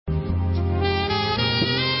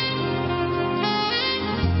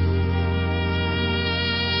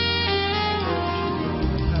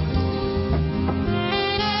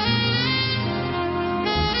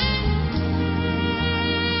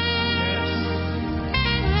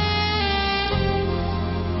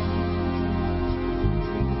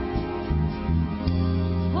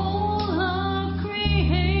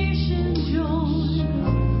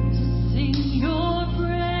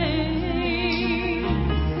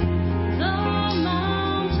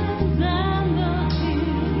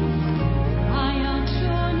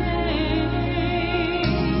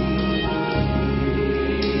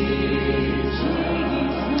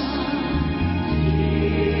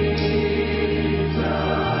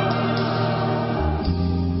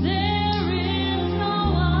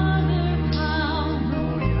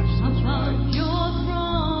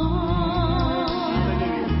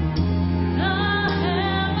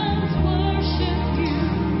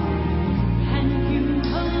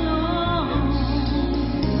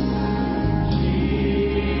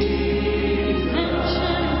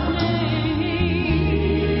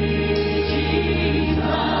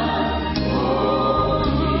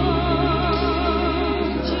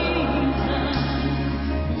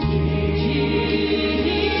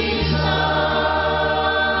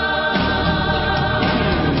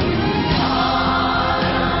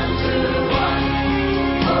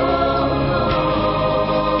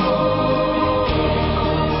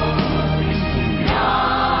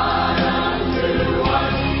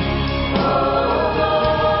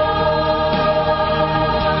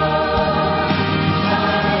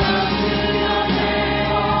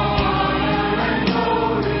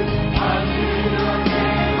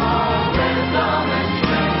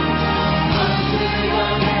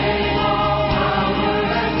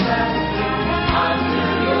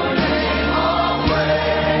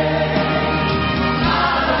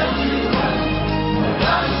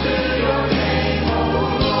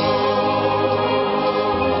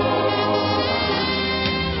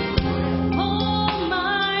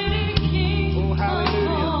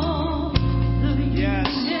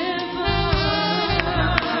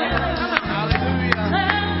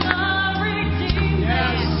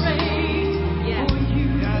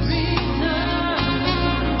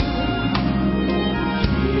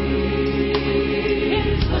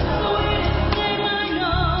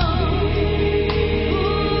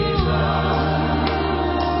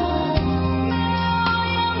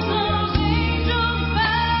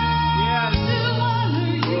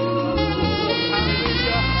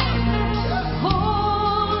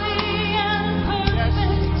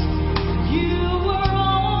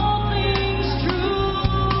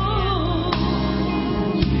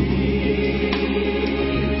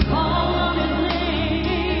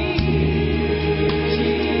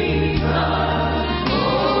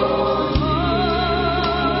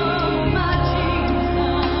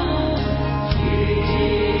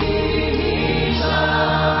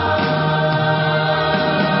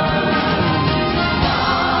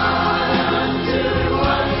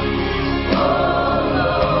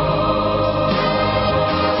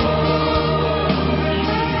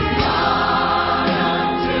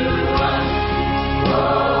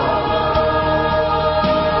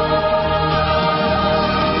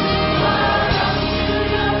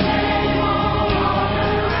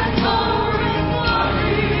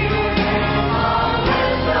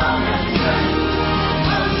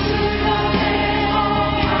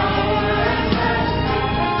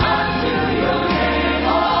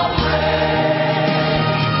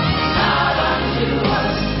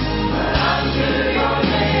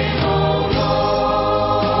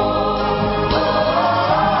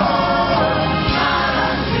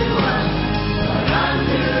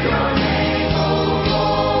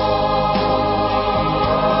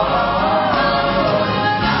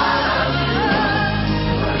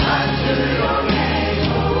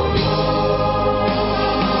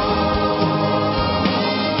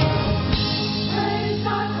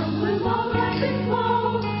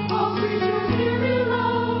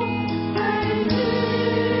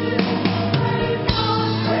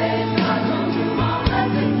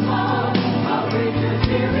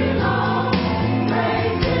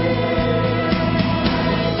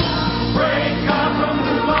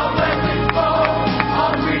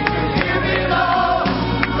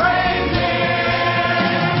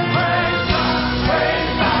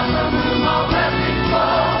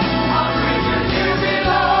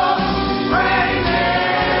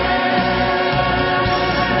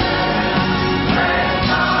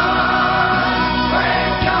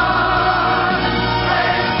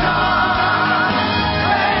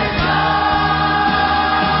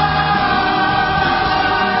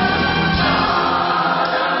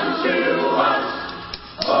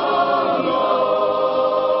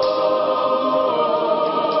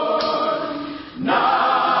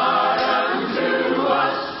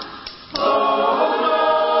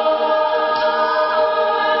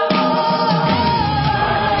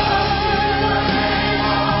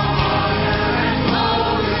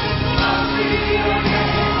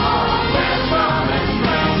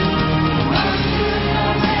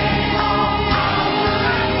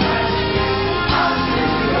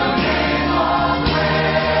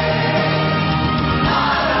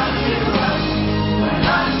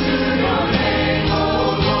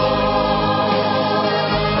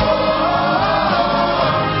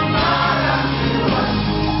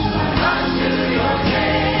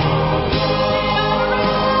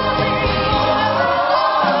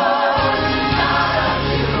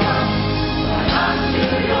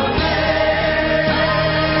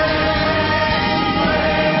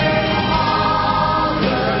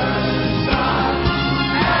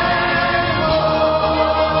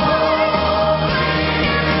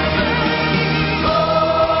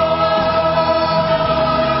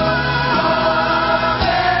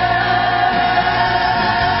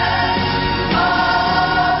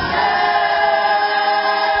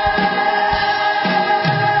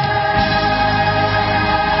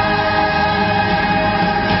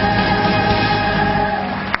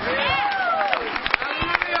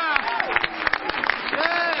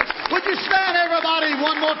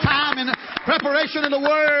preparation in the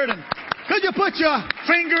Word. And could you put your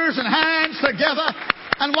fingers and hands together?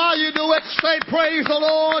 And while you do it, say, praise the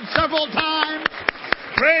Lord several times.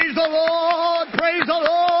 Praise the Lord, praise the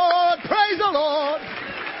Lord, praise the Lord.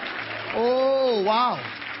 Oh, wow.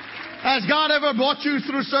 Has God ever brought you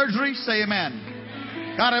through surgery? Say amen.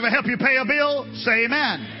 God ever help you pay a bill? Say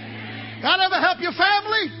amen. God ever help your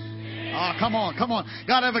family? Oh, come on, come on.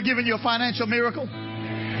 God ever given you a financial miracle?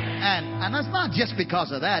 And that's not just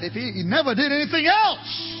because of that. If he never did anything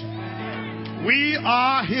else, we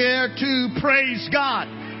are here to praise God.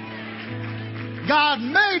 God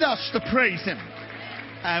made us to praise Him.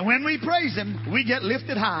 And when we praise Him, we get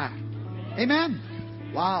lifted high.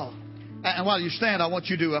 Amen. Wow. And while you stand, I want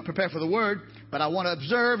you to prepare for the Word. But I want to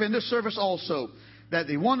observe in this service also that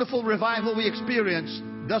the wonderful revival we experience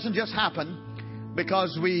doesn't just happen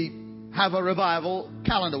because we have a revival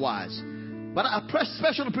calendar-wise. But a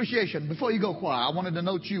special appreciation. Before you go, choir, I wanted to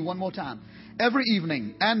note you one more time. Every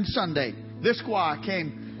evening and Sunday, this choir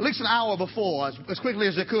came at least an hour before, as quickly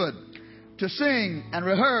as they could, to sing and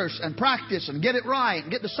rehearse and practice and get it right,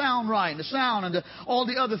 and get the sound right, and the sound and all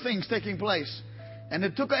the other things taking place. And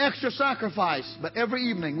it took an extra sacrifice, but every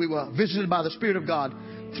evening we were visited by the Spirit of God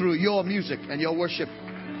through your music and your worship.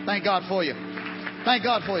 Thank God for you. Thank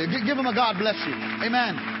God for you. Give Him a God bless you.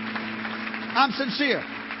 Amen. I'm sincere.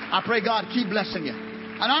 I pray God keep blessing you.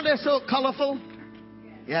 And aren't they so colorful?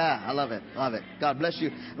 Yeah, I love it. Love it. God bless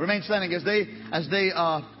you. Remain standing as they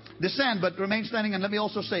descend, but remain standing. And let me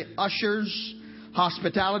also say ushers,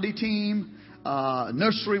 hospitality team,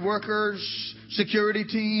 nursery workers, security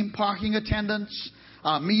team, parking attendants,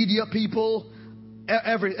 media people,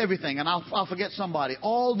 everything. And I'll forget somebody.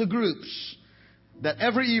 All the groups that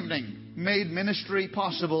every evening made ministry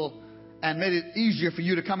possible and made it easier for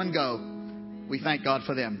you to come and go. We thank God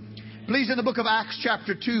for them. Please, in the book of Acts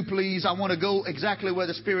chapter 2, please, I want to go exactly where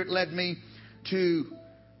the Spirit led me to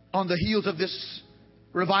on the heels of this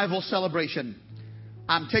revival celebration.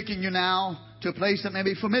 I'm taking you now to a place that may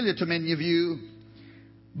be familiar to many of you,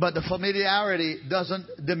 but the familiarity doesn't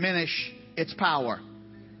diminish its power.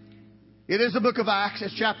 It is the book of Acts.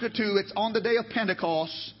 It's chapter 2. It's on the day of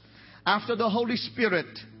Pentecost, after the Holy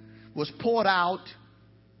Spirit was poured out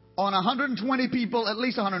on 120 people, at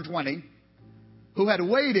least 120, who had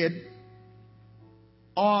waited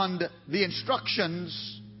on the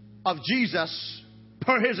instructions of Jesus,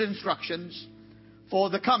 per His instructions, for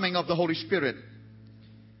the coming of the Holy Spirit.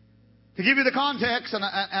 To give you the context, and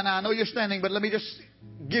I know you're standing, but let me just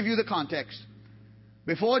give you the context.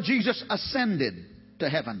 Before Jesus ascended to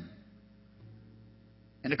heaven,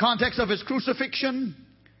 in the context of His crucifixion,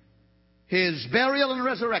 His burial and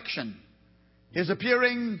resurrection, His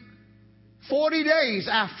appearing 40 days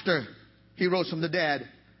after He rose from the dead,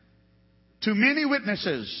 to many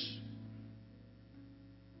witnesses,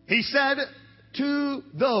 He said to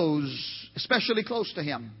those especially close to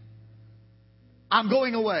Him, I'm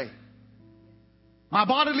going away. My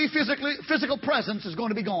bodily physical presence is going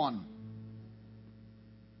to be gone.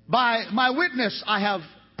 By my witness, I have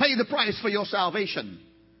paid the price for your salvation.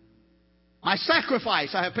 My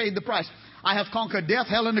sacrifice, I have paid the price. I have conquered death,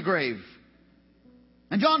 hell, and the grave.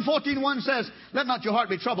 And John 14:1 says, let not your heart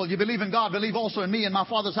be troubled. You believe in God, believe also in me. In my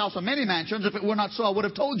Father's house are many mansions. If it were not so, I would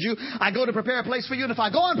have told you. I go to prepare a place for you. And if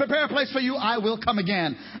I go and prepare a place for you, I will come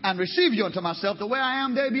again and receive you unto myself. The way I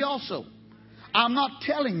am, there be also. I'm not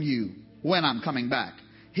telling you when I'm coming back.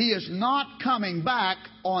 He is not coming back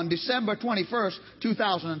on December 21st,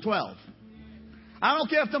 2012. I don't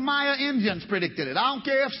care if the Maya Indians predicted it. I don't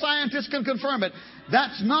care if scientists can confirm it.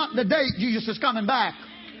 That's not the date Jesus is coming back.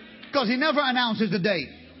 Because He never announces the date.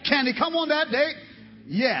 Can He come on that date?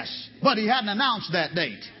 Yes. But He hadn't announced that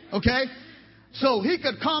date. Okay? So He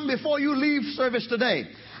could come before you leave service today.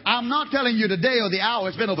 I'm not telling you the day or the hour.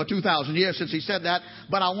 It's been over 2,000 years since He said that.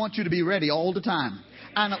 But I want you to be ready all the time.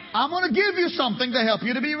 And I'm going to give you something to help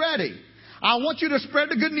you to be ready. I want you to spread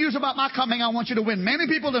the good news about my coming. I want you to win many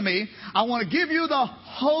people to me. I want to give you the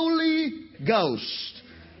Holy Ghost.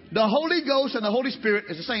 The Holy Ghost and the Holy Spirit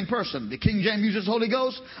is the same person. The King James uses Holy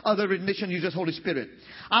Ghost. Other rendition uses Holy Spirit.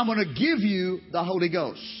 I'm going to give you the Holy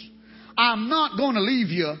Ghost. I'm not going to leave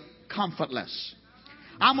you comfortless.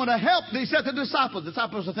 I'm going to help. He said to the disciples. The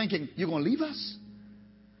disciples are thinking, you're going to leave us?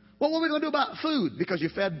 Well, what are we going to do about food? Because you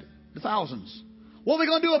fed the thousands. What are we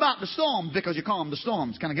going to do about the storms? Because you calmed the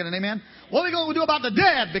storms. Can I get an amen? What are we going to do about the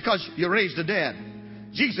dead? Because you raised the dead.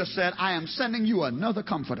 Jesus said, I am sending you another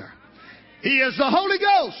comforter. He is the Holy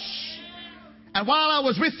Ghost. And while I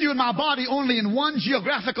was with you in my body only in one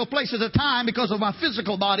geographical place at a time because of my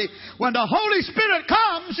physical body, when the Holy Spirit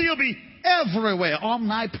comes, He'll be everywhere,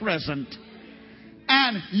 omnipresent.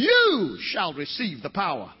 And you shall receive the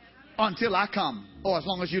power until I come, or as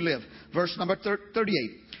long as you live. Verse number 38.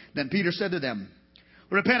 Then Peter said to them,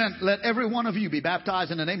 repent and let every one of you be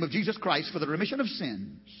baptized in the name of Jesus Christ for the remission of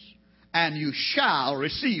sins, and you shall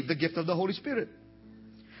receive the gift of the Holy Spirit.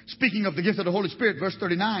 Speaking of the gift of the Holy Spirit, verse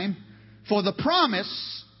 39, for the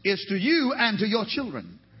promise is to you and to your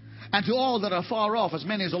children, and to all that are far off, as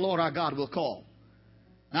many as the Lord our God will call.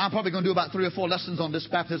 Now, I'm probably going to do about 3 or 4 lessons on this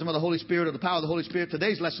baptism of the Holy Spirit, or the power of the Holy Spirit.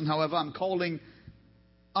 Today's lesson, however, I'm calling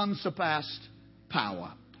unsurpassed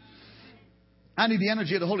power. I need the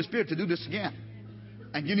energy of the Holy Spirit to do this again.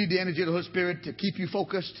 And you need the energy of the Holy Spirit to keep you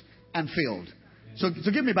focused and filled. So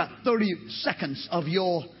give me about 30 seconds of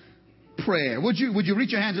your prayer. Would you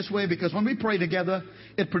reach your hands this way? Because when we pray together,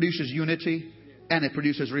 it produces unity and it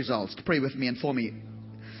produces results. Pray with me and for me.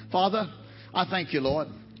 Father, I thank you, Lord,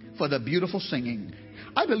 for the beautiful singing.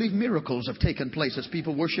 I believe miracles have taken place as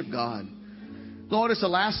people worship God. Lord, it's the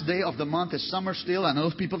last day of the month. It's summer still. I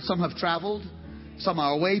know people, some have traveled. Some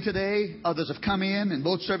are away today. Others have come in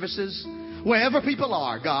both services. Wherever people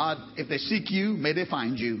are, God, if they seek you, may they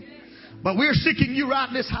find you. But we're seeking you right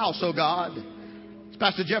in this house, oh God. As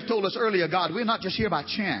Pastor Jeff told us earlier, God, we're not just here by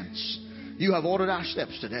chance. You have ordered our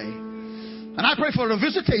steps today. And I pray for a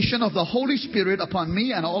visitation of the Holy Spirit upon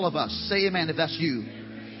me and all of us. Say amen if that's you.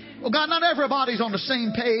 Well, God, not everybody's on the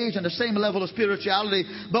same page and the same level of spirituality,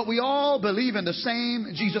 but we all believe in the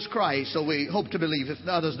same Jesus Christ, so we hope to believe if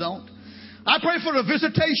the others don't. I pray for a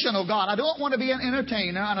visitation, oh God. I don't want to be an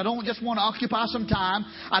entertainer, and I don't just want to occupy some time.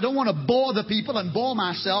 I don't want to bore the people and bore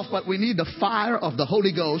myself, but we need the fire of the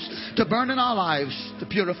Holy Ghost to burn in our lives, to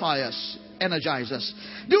purify us, energize us.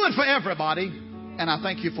 Do it for everybody, and I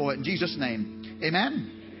thank you for it in Jesus' name.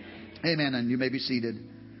 Amen? Amen, and you may be seated.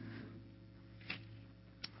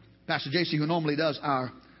 Pastor JC, who normally does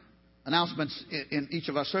our announcements in each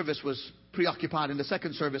of our service, was preoccupied in the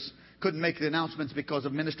second service. Couldn't make the announcements because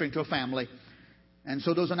of ministering to a family. And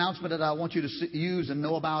so those announcements that I want you to use and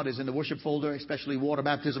know about is in the worship folder, especially water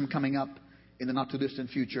baptism coming up in the not too distant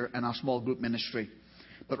future and our small group ministry.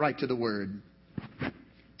 But right to the Word.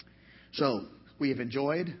 So we have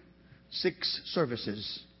enjoyed 6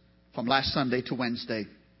 services from last Sunday to Wednesday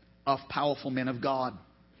of powerful men of God.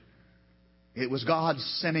 It was God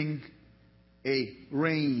sending a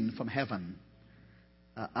rain from heaven.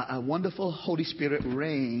 A wonderful Holy Spirit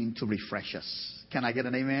rain to refresh us. Can I get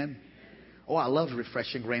an amen? Oh, I love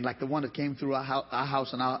refreshing rain, like the one that came through our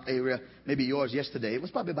house in our area, maybe yours yesterday. It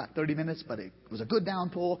was probably about 30 minutes, but it was a good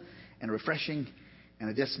downpour and refreshing, and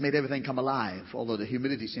it just made everything come alive, although the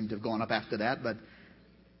humidity seemed to have gone up after that. But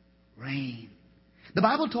rain. The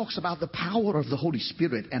Bible talks about the power of the Holy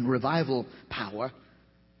Spirit and revival power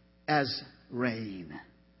as rain.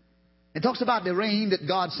 It talks about the rain that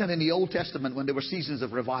God sent in the Old Testament when there were seasons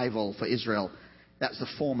of revival for Israel. That's the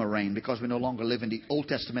former rain, because we no longer live in the Old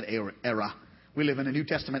Testament era. We live in the New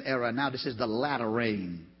Testament era. Now this is the latter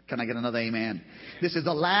rain. Can I get another amen? This is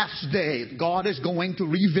the last day. God is going to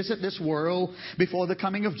revisit this world before the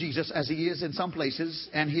coming of Jesus, as He is in some places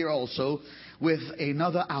and here also, with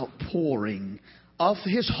another outpouring of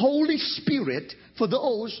His Holy Spirit for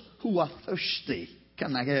those who are thirsty.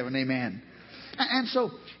 Can I get an amen? And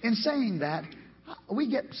so, in saying that, we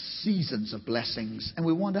get seasons of blessings, and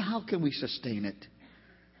we wonder, how can we sustain it?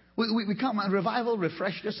 We come, and revival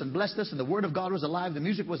refreshed us and blessed us, and the Word of God was alive, the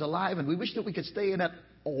music was alive, and we wish that we could stay in that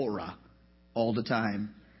aura all the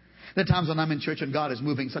time. There are times when I'm in church and God is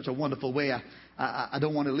moving in such a wonderful way, I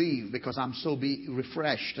don't want to leave because I'm so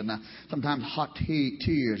refreshed, and sometimes hot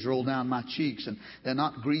tears roll down my cheeks, and they're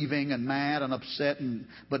not grieving and mad and upset,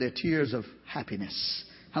 but they're tears of happiness.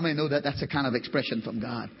 How many know that that's a kind of expression from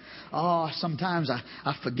God? Oh, sometimes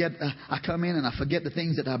I forget, I come in and I forget the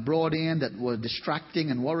things that I brought in that were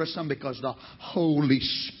distracting and worrisome, because the Holy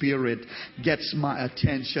Spirit gets my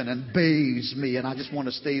attention and bathes me, and I just want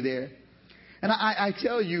to stay there. And I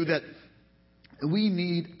tell you that we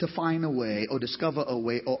need to find a way, or discover a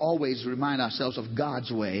way, or always remind ourselves of God's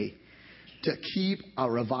way to keep a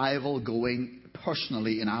revival going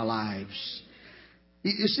personally in our lives.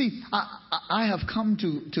 You see, I have come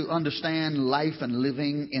to understand life and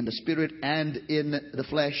living in the Spirit and in the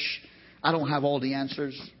flesh. I don't have all the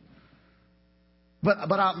answers. But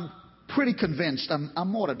I'm pretty convinced, I'm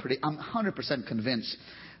more than pretty, I'm 100% convinced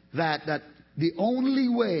that the only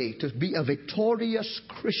way to be a victorious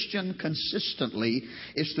Christian consistently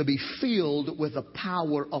is to be filled with the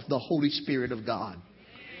power of the Holy Spirit of God.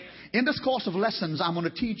 In this course of lessons, I'm going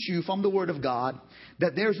to teach you from the Word of God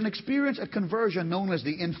that there's an experience at conversion known as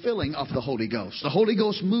the infilling of the Holy Ghost. The Holy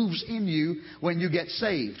Ghost moves in you when you get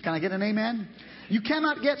saved. Can I get an amen? You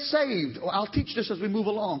cannot get saved. I'll teach this as we move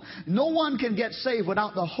along. No one can get saved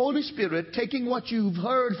without the Holy Spirit taking what you've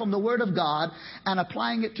heard from the Word of God and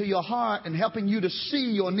applying it to your heart and helping you to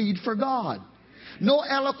see your need for God. No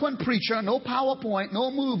eloquent preacher, no PowerPoint,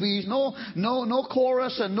 no movies, no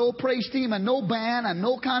chorus and no praise team and no band and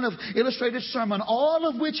no kind of illustrated sermon, all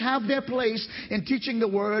of which have their place in teaching the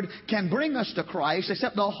Word, can bring us to Christ,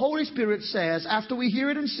 except the Holy Spirit says, after we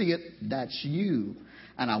hear it and see it, that's you.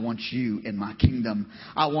 And I want you in my kingdom.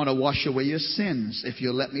 I want to wash away your sins if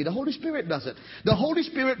you'll let me. The Holy Spirit does it. The Holy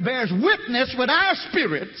Spirit bears witness with our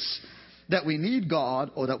spirits that we need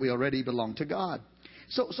God or that we already belong to God.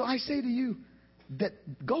 So I say to you that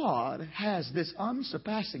God has this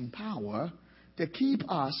unsurpassing power to keep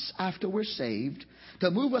us after we're saved,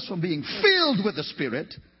 to move us from being filled with the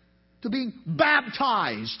Spirit to being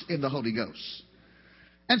baptized in the Holy Ghost.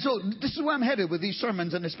 And so this is where I'm headed with these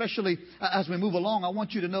sermons, and especially as we move along, I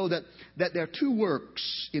want you to know that there are two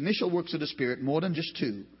works, initial works of the Spirit, more than just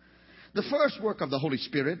two. The first work of the Holy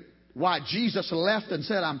Spirit, why Jesus left and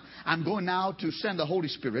said, I'm going now to send the Holy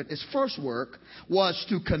Spirit, his first work was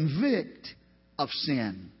to convict of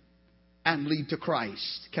sin and lead to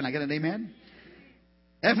Christ. Can I get an amen?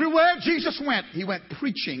 Everywhere Jesus went, he went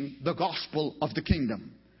preaching the gospel of the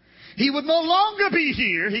kingdom. He would no longer be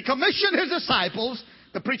here. He commissioned his disciples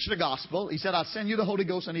to preach the gospel. He said, I'll send you the Holy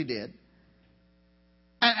Ghost, and he did.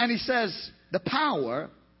 And he says, the power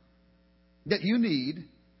that you need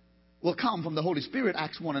will come from the Holy Spirit,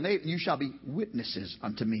 Acts 1 and 8, and you shall be witnesses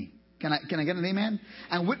unto me. Can I get an amen?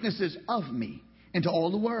 And witnesses of me into all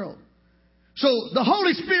the world. So the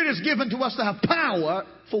Holy Spirit is given to us to have power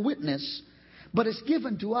for witness, but it's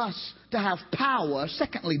given to us to have power.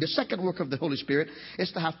 Secondly, the second work of the Holy Spirit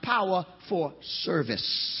is to have power for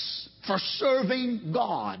service. For serving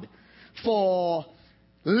God, for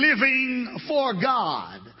living for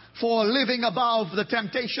God, for living above the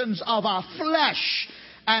temptations of our flesh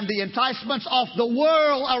and the enticements of the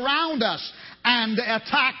world around us and the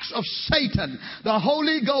attacks of Satan. The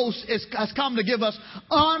Holy Ghost has come to give us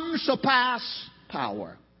unsurpassed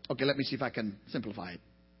power. Okay, let me see if I can simplify it.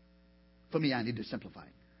 For me, I need to simplify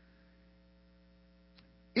it.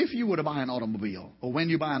 If you were to buy an automobile, or when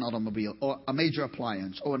you buy an automobile, or a major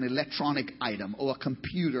appliance, or an electronic item, or a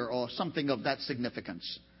computer, or something of that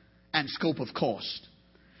significance and scope of cost,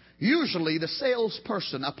 usually the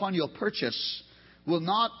salesperson upon your purchase will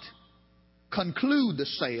not conclude the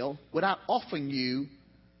sale without offering you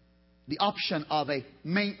the option of a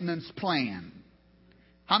maintenance plan.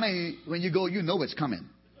 How many, when you go, you know it's coming?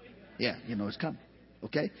 Yeah, you know it's coming.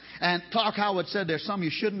 Okay? And Clark Howard said there's some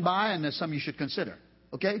you shouldn't buy and there's some you should consider.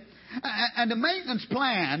 Okay? And the maintenance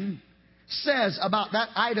plan says about that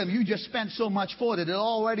item you just spent so much for that it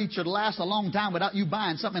already should last a long time without you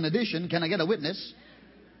buying something in addition. Can I get a witness?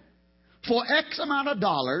 For X amount of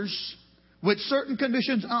dollars, with certain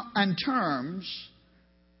conditions and terms,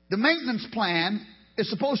 the maintenance plan is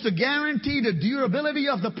supposed to guarantee the durability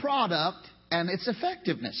of the product and its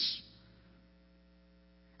effectiveness.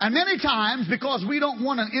 And many times, because we don't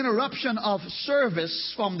want an interruption of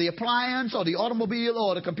service from the appliance or the automobile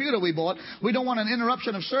or the computer we bought, we don't want an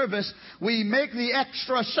interruption of service, we make the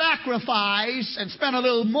extra sacrifice and spend a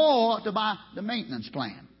little more to buy the maintenance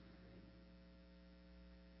plan.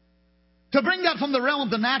 To bring that from the realm of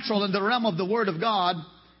the natural and the realm of the Word of God,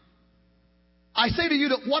 I say to you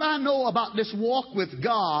that what I know about this walk with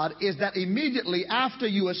God is that immediately after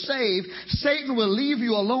you are saved, Satan will leave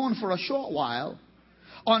you alone for a short while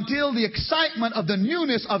until the excitement of the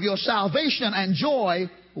newness of your salvation and joy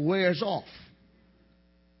wears off.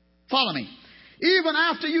 Follow me. Even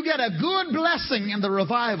after you get a good blessing in the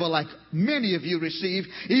revival like many of you receive,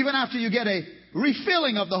 even after you get a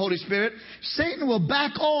refilling of the Holy Spirit, Satan will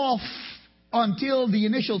back off until the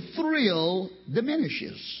initial thrill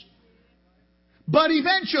diminishes. But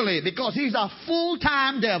eventually, because he's a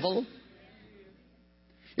full-time devil,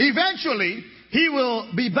 eventually he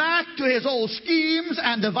will be back to his old schemes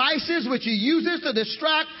and devices which he uses to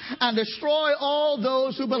distract and destroy all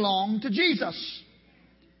those who belong to Jesus.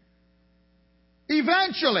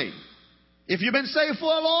 Eventually, if you've been saved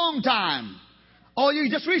for a long time, or you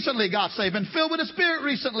just recently got saved, been filled with the Spirit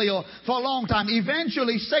recently or for a long time,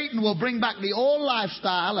 eventually Satan will bring back the old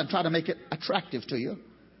lifestyle and try to make it attractive to you.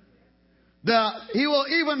 He will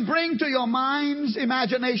even bring to your mind's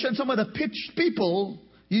imagination some of the people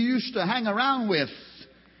you used to hang around with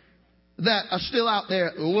that are still out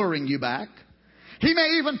there luring you back. He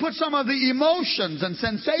may even put some of the emotions and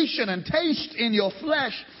sensation and taste in your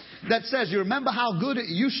flesh that says, you remember how good it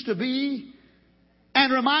used to be?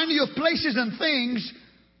 And remind you of places and things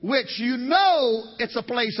which you know it's a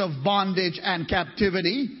place of bondage and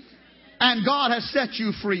captivity, and God has set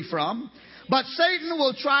you free from. But Satan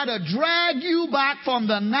will try to drag you back from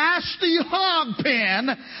the nasty hog pen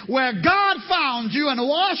where God found you and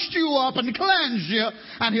washed you up and cleansed you,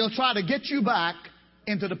 and he'll try to get you back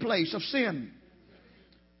into the place of sin.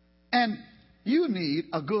 And you need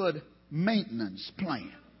a good maintenance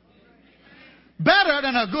plan. Better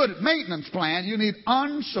than a good maintenance plan, you need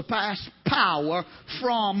unsurpassed power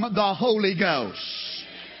from the Holy Ghost.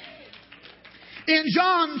 In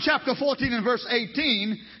John chapter 14 and verse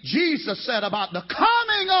 18, Jesus said about the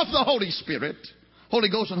coming of the Holy Spirit, Holy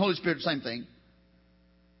Ghost and Holy Spirit, same thing.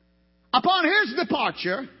 Upon his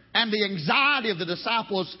departure and the anxiety of the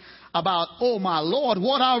disciples about, oh my Lord,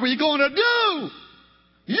 what are we going to do?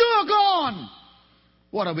 You're gone.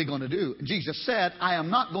 What are we going to do? And Jesus said, I am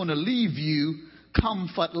not going to leave you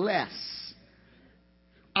comfortless.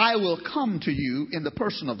 I will come to you in the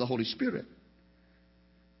person of the Holy Spirit.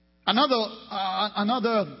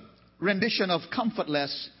 Another rendition of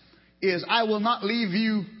comfortless is, I will not leave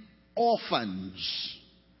you orphans.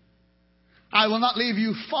 I will not leave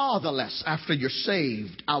you fatherless after you're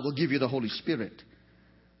saved. I will give you the Holy Spirit.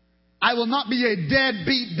 I will not be a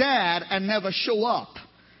deadbeat dad and never show up.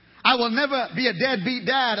 I will never be a deadbeat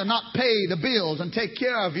dad and not pay the bills and take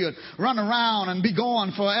care of you and run around and be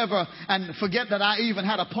gone forever and forget that I even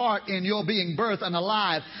had a part in your being birthed and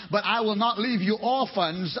alive. But I will not leave you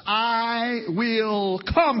orphans. I will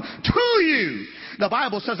come to you. The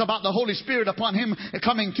Bible says about the Holy Spirit upon him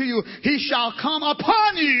coming to you, he shall come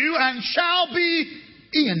upon you and shall be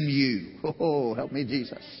in you. Oh, help me,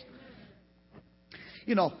 Jesus.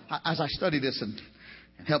 You know, as I study this, and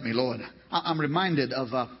help me, Lord, I'm reminded of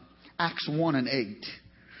Acts 1 and 8.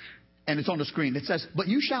 And it's on the screen. It says, but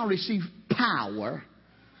you shall receive power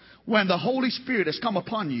when the Holy Spirit has come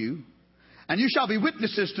upon you, and you shall be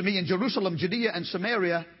witnesses to me in Jerusalem, Judea, and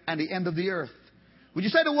Samaria, and the end of the earth. Would you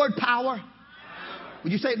say the word power? Power.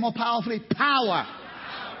 Would you say it more powerfully? Power.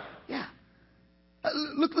 Power. Yeah.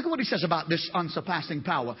 Look at what he says about this unsurpassing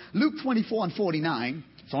power. Luke 24 and 49.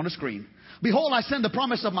 It's on the screen. Behold, I send the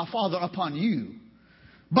promise of my Father upon you.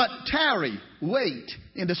 But tarry, wait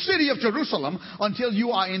in the city of Jerusalem until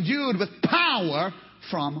you are endued with power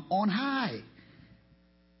from on high.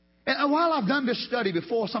 And while I've done this study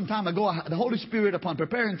before some time ago, the Holy Spirit, upon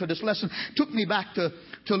preparing for this lesson, took me back to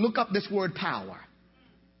look up this word power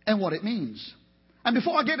and what it means. And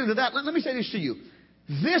before I get into that, let me say this to you.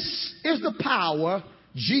 This is the power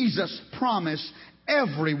Jesus promised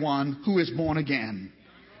everyone who is born again.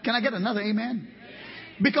 Can I get another amen?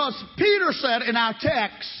 Because Peter said in our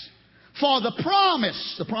text, for the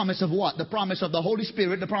promise of what? The promise of the Holy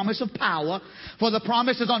Spirit, the promise of power. For the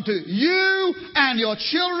promise is unto you and your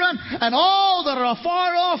children and all that are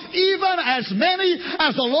afar off, even as many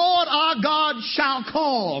as the Lord our God shall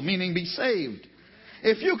call, meaning be saved.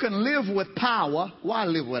 If you can live with power, why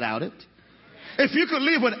live without it? If you could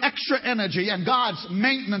live with extra energy and God's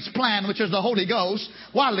maintenance plan, which is the Holy Ghost,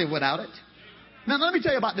 why live without it? Now, let me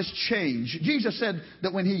tell you about this change. Jesus said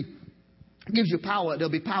that when he gives you power, there'll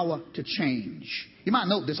be power to change. You might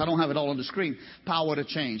note this. I don't have it all on the screen. Power to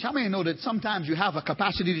change. How many know that sometimes you have a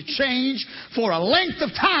capacity to change for a length of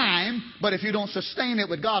time, but if you don't sustain it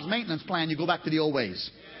with God's maintenance plan, you go back to the old ways?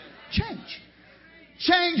 Change.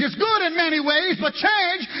 Change is good in many ways, but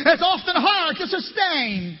change is often hard to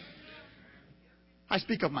sustain. I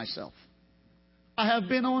speak of myself. I have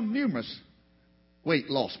been on numerous weight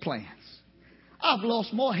loss plans. I've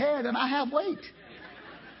lost more hair than I have weight.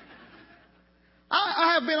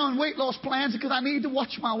 I have been on weight loss plans because I need to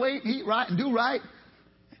watch my weight and eat right and do right.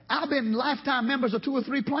 I've been lifetime members of 2 or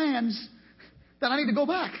 3 plans that I need to go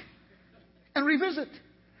back and revisit.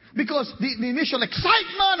 Because the initial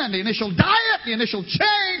excitement and the initial diet, the initial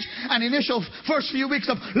change, and the initial first few weeks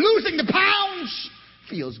of losing the pounds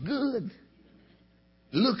feels good.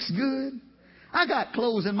 Looks good. I got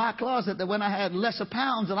clothes in my closet that when I had lesser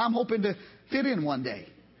pounds that I'm hoping to fit in one day.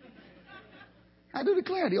 I do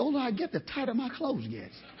declare, the older I get, the tighter my clothes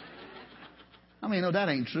get. I mean, no, that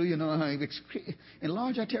ain't true. You know,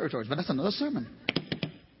 enlarge our territories, but that's another sermon.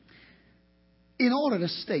 In order to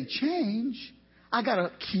stay changed, I got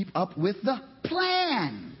to keep up with the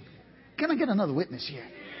plan. Can I get another witness here?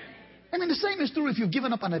 I mean, the same is true if you've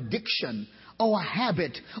given up an addiction or a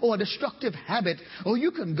habit or a destructive habit, or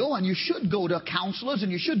you can go and you should go to counselors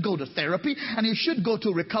and you should go to therapy and you should go to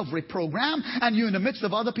a recovery program, and you're in the midst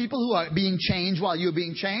of other people who are being changed while you're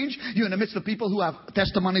being changed. You're in the midst of people who have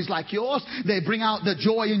testimonies like yours. They bring out the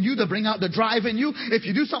joy in you. They bring out the drive in you. If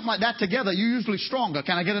you do something like that together, you're usually stronger.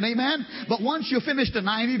 Can I get an amen? But once you finish the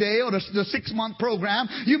 90-day or the 6-month program,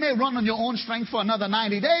 you may run on your own strength for another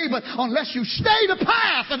 90 days, but unless you stay the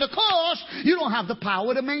path and the course, you don't have the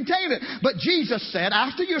power to maintain it. But Jesus said,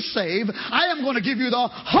 after you're saved, I am going to give you the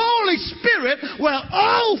Holy Spirit, where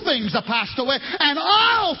all things are passed away and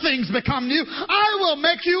all things become new. I will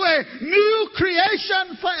make you a new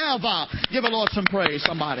creation forever. Give the Lord some praise,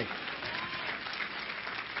 somebody.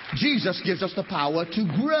 Jesus gives us the power to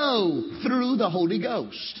grow through the Holy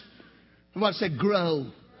Ghost. Everybody say grow.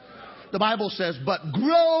 The Bible says, but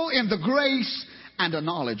grow in the grace and the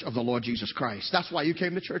knowledge of the Lord Jesus Christ. That's why you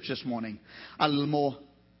came to church this morning. A little more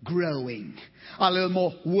growing. A little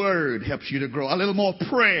more word helps you to grow. A little more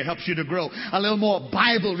prayer helps you to grow. A little more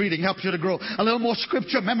Bible reading helps you to grow. A little more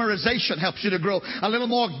scripture memorization helps you to grow. A little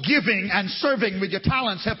more giving and serving with your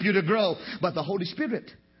talents help you to grow. But the Holy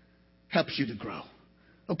Spirit helps you to grow.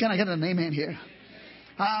 Oh, can I get an amen here?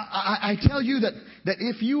 I tell you that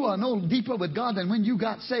if you are no deeper with God than when you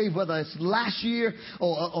got saved, whether it's last year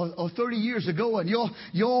or 30 years ago, and your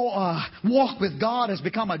walk with God has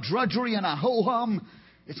become a drudgery and a ho-hum,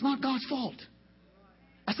 it's not God's fault.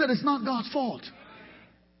 I said it's not God's fault.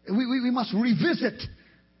 We must revisit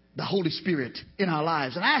the Holy Spirit in our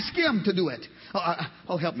lives and ask Him to do it.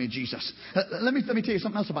 Oh, help me, Jesus. Let me tell you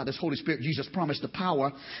something else about this Holy Spirit. Jesus promised the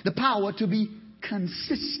power to be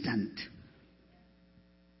consistent.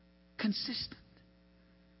 Consistent.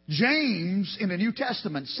 James in the New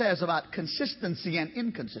Testament says about consistency and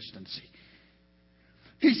inconsistency.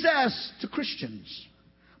 He says to Christians,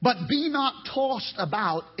 but be not tossed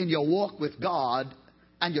about in your walk with God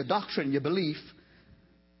and your doctrine, your belief,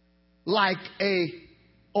 like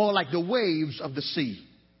the waves of the sea.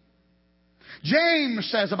 James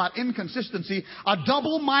says about inconsistency, a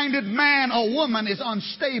double-minded man or woman is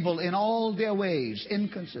unstable in all their ways.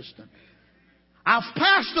 Inconsistent. I've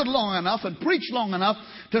pastored long enough and preached long enough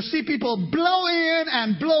to see people blow in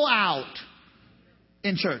and blow out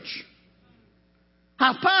in church.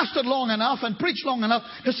 I've pastored long enough and preached long enough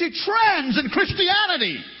to see trends in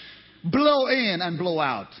Christianity blow in and blow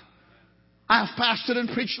out. I've pastored and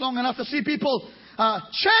preached long enough to see people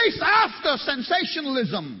chase after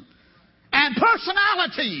sensationalism and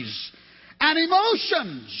personalities and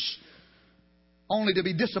emotions, only to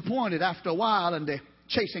be disappointed after a while and they're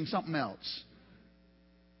chasing something else.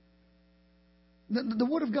 The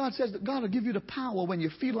Word of God says that God will give you the power when you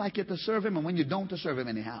feel like it to serve Him and when you don't to serve Him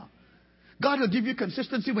anyhow. God will give you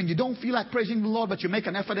consistency when you don't feel like praising the Lord, but you make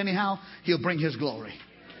an effort anyhow. He'll bring His glory.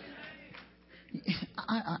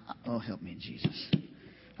 Oh, help me, Jesus.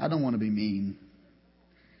 I don't want to be mean.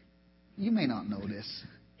 You may not know this.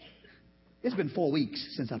 It's been 4 weeks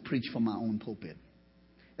since I preached from my own pulpit.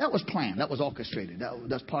 That was planned. That was orchestrated.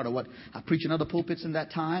 That's part of what I preached in other pulpits in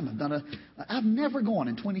that time. I've never gone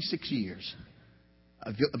in 26 years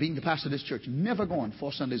of being the pastor of this church, never gone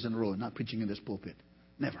 4 Sundays in a row and not preaching in this pulpit.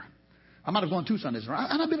 Never. I might have gone 2 Sundays in a row.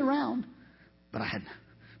 And I've been around, but I hadn't.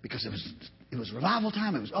 Because it was revival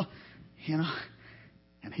time. It was,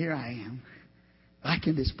 and here I am, back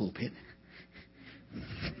in this pulpit,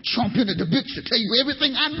 chomping at the bits to tell you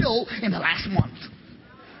everything I know in the last month.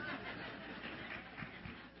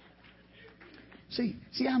 See,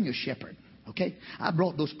 I'm your shepherd. Okay? I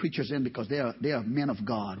brought those preachers in because they are men of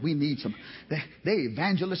God. We need some. They're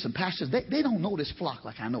evangelists and pastors. They don't know this flock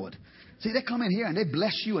like I know it. See, they come in here and they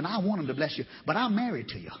bless you, and I want them to bless you. But I'm married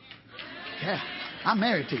to you. Yeah, I'm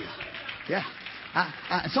married to you. Yeah.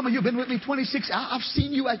 Some of you have been with me 26. I've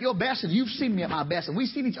seen you at your best, and you've seen me at my best, and we've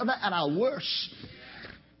seen each other at our worst.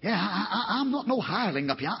 Yeah, I'm not no hireling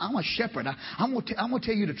up here. I'm a shepherd. I'm going to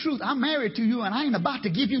tell you the truth. I'm married to you, and I ain't about to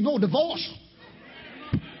give you no divorce.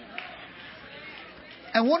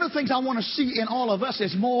 And one of the things I want to see in all of us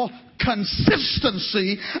is more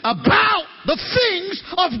consistency about the things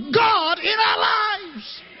of God in our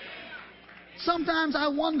lives. Sometimes I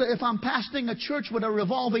wonder if I'm pastoring a church with a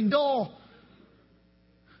revolving door.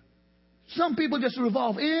 Some people just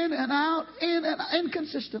revolve in and out,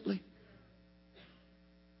 inconsistently.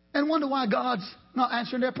 And wonder why God's not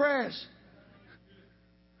answering their prayers.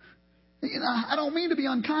 I don't mean to be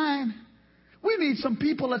unkind. We need some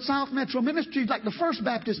people at South Metro Ministries like the First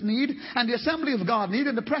Baptist need, and the Assembly of God need,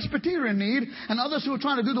 and the Presbyterian need, and others who are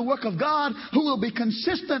trying to do the work of God, who will be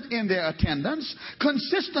consistent in their attendance,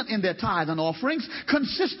 consistent in their tithe and offerings,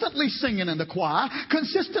 consistently singing in the choir,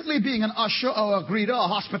 consistently being an usher or a greeter or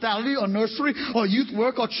hospitality or nursery or youth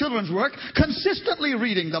work or children's work, consistently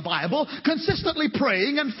reading the Bible, consistently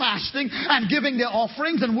praying and fasting and giving their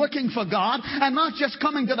offerings and working for God, and not just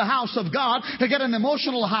coming to the house of God to get an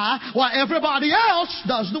emotional high while everybody else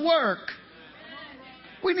does the work.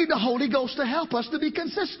 We need the Holy Ghost to help us to be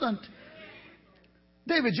consistent.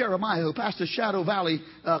 David Jeremiah, who pastors Shadow Valley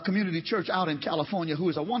Community Church out in California, who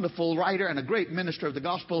is a wonderful writer and a great minister of the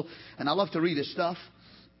gospel, and I love to read his stuff.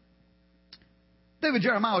 David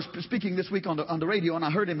Jeremiah was speaking this week on the radio, and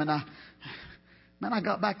I heard him, and I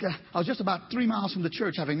got back. I was just about 3 miles from the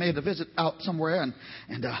church, having made a visit out somewhere, and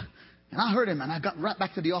I heard him, and I got right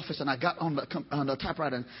back to the office, and I got on the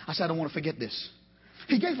typewriter, and I said, I don't want to forget this.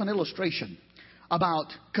 He gave an illustration about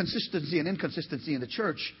consistency and inconsistency in the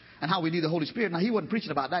church and how we need the Holy Spirit. Now, he wasn't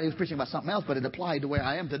preaching about that. He was preaching about something else, but it applied to where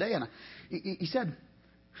I am today. And he said,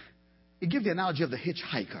 he gave the analogy of the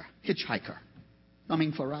hitchhiker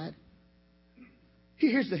coming for a ride.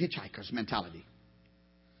 Here's the hitchhiker's mentality.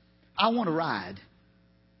 I want to ride.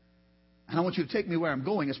 And I want you to take me where I'm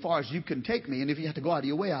going as far as you can take me. And if you have to go out of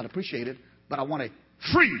your way, I'd appreciate it. But I want a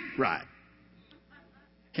free ride.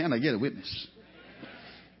 Can I get a witness?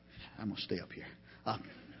 I'm going to stay up here.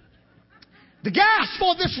 The gas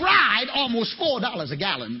for this ride, almost $4 a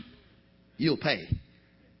gallon, you'll pay.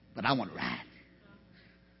 But I want to ride.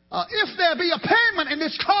 If there be a payment in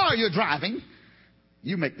this car you're driving,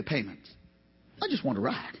 you make the payment. I just want to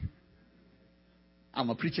ride. I'm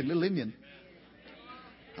a preaching little Indian.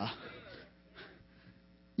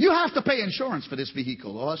 You have to pay insurance for this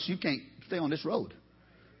vehicle, or else you can't stay on this road.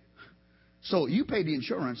 So you pay the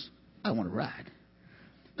insurance. I want to ride.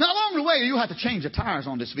 Now, along the way, you have to change the tires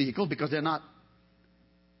on this vehicle because they're not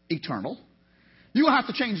eternal. You have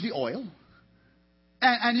to change the oil.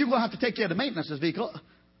 And you're going to have to take care of the maintenance of this vehicle.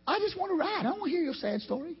 I just want to ride. I don't want to hear your sad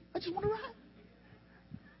story. I just want to ride.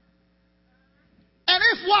 And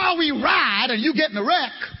if while we ride and you get in a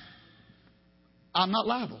wreck, I'm not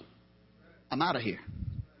liable. I'm out of here.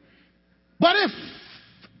 But if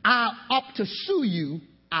I opt to sue you,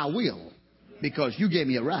 I will. Because you gave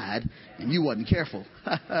me a ride and you wasn't careful.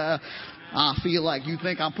 I feel like you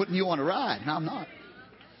think I'm putting you on a ride. And I'm not.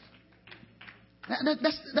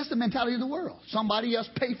 That's the mentality of the world. Somebody else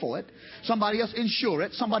pay for it. Somebody else insure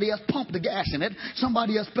it. Somebody else pump the gas in it.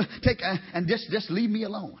 Somebody else and just leave me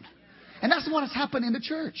alone. And that's what has happened in the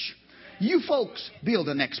church. You folks build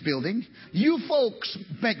the next building. You folks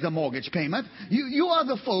make the mortgage payment. You are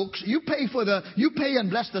the folks. You pay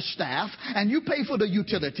and bless the staff, and you pay for the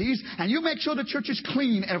utilities, and you make sure the church is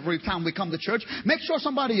clean every time we come to church. Make sure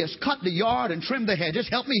somebody has cut the yard and trimmed the hedges.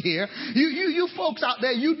 Help me here. You folks out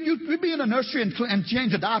there, you be in the nursery and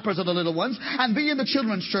change the diapers of the little ones, and be in the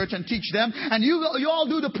children's church and teach them. And you all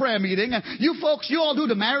do the prayer meeting, and you folks, you all do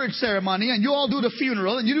the marriage ceremony, and you all do the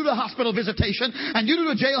funeral, and you do the hospital visitation, and you do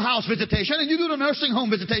the jailhouse visitation. And you do the nursing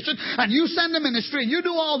home visitation, and you send the ministry, and you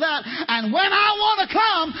do all that. And when I want to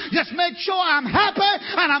come, just make sure I'm happy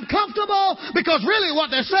and I'm comfortable, because really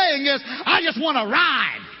what they're saying is, I just want to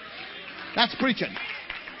ride. That's preaching.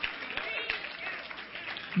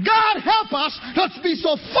 God help us not to be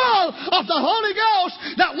so full of the Holy Ghost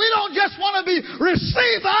that we don't just want to be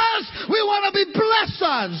receivers, we want to be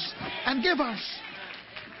blessers and givers.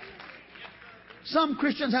 Some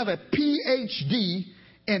Christians have a PhD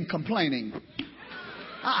in complaining.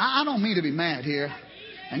 I don't mean to be mad here,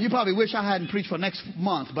 and you probably wish I hadn't preached for next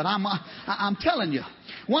month, but I'm telling you,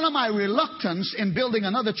 one of my reluctance in building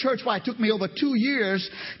another church, why it took me over 2 years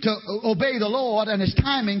to obey the Lord and His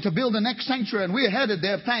timing to build the next sanctuary, and we're headed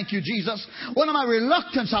there, thank you, Jesus. One of my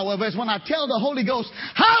reluctance, however, is when I tell the Holy Ghost,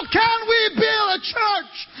 how can we build a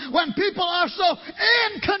church when people are so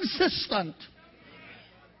inconsistent?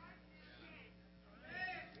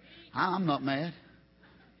 I'm not mad.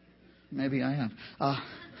 Maybe I am.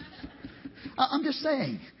 I'm just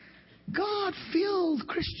saying, God filled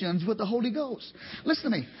Christians with the Holy Ghost.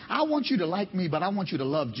 Listen to me. I want you to like me, but I want you to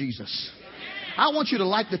love Jesus. I want you to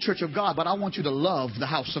like the church of God, but I want you to love the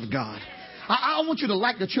house of God. I want you to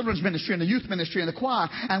like the children's ministry and the youth ministry and the choir.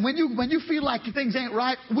 And when you feel like things ain't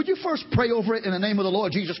right, would you first pray over it in the name of the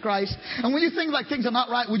Lord Jesus Christ? And when you think like things are not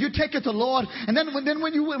right, would you take it to the Lord? And then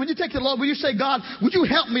when you take it to the Lord, will you say, God, would you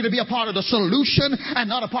help me to be a part of the solution and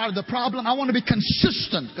not a part of the problem? I want to be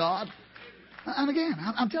consistent, God. And again,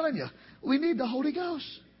 I'm telling you, we need the Holy Ghost.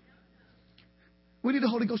 We need the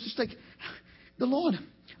Holy Ghost to stay. The Lord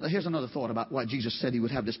here's another thought about why Jesus said he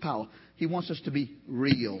would have this power. He wants us to be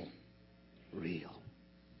real. Real.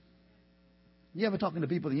 You ever talking to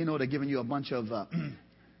people that you know they're giving you a bunch of,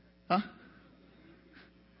 huh?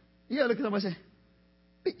 You ever look at them and say,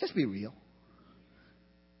 just be real.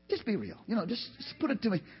 Just be real. Just put it to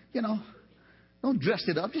me. Don't dress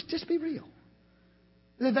it up. Just be real.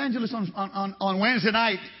 The evangelist on Wednesday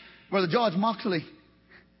night, Brother George Moxley,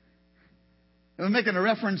 was making a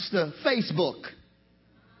reference to Facebook.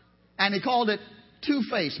 And he called it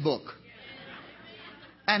Two-Facebook.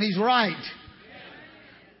 And he's right.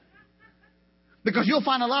 Because you'll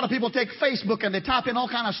find a lot of people take Facebook and they type in all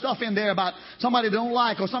kind of stuff in there about somebody they don't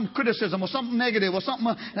like or some criticism or something negative or something.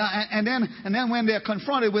 And then when they're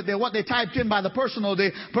confronted with what they typed in by the person or the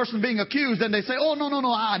person being accused, then they say, oh, no,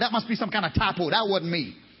 that must be some kind of typo. That wasn't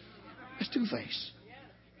me. It's two-faced.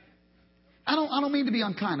 I don't mean to be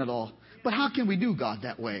unkind at all. But how can we do God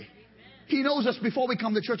that way? He knows us before we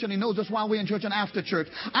come to church, and He knows us while we're in church and after church.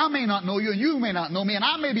 I may not know you, and you may not know me, and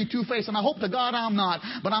I may be two-faced, and I hope to God I'm not.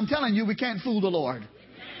 But I'm telling you, we can't fool the Lord.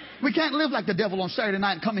 We can't live like the devil on Saturday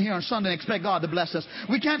night and come here on Sunday and expect God to bless us.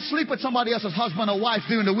 We can't sleep with somebody else's husband or wife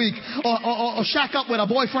during the week or shack up with a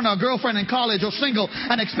boyfriend or a girlfriend in college or single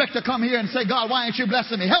and expect to come here and say, God, why aren't you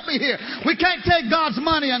blessing me? Help me here. We can't take God's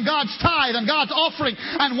money and God's tithe and God's offering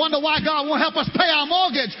and wonder why God won't help us pay our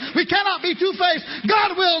mortgage. We cannot be two-faced.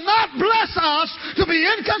 God will not bless us to be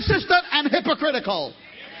inconsistent and hypocritical.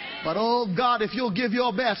 But, oh, God, if you'll give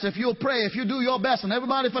your best, if you'll pray, if you do your best, and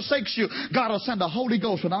everybody forsakes you, God will send the Holy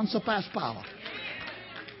Ghost with unsurpassed power.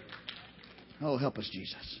 Oh, help us,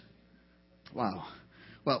 Jesus. Wow.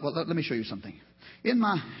 Well, let me show you something. And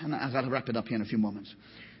I've got to wrap it up here in a few moments.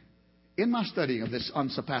 In my study of this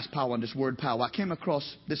unsurpassed power and this word power, I came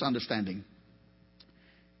across this understanding.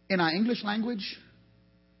 In our English language,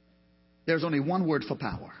 there's only one word for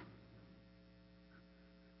power.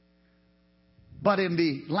 But in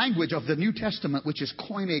the language of the New Testament, which is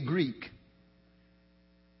Koine Greek,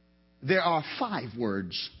 there are 5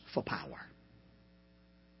 words for power.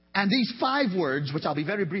 And these 5 words, which I'll be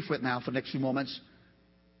very brief with now for the next few moments,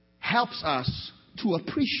 helps us to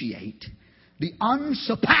appreciate the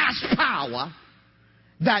unsurpassed power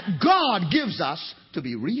that God gives us to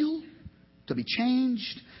be real, to be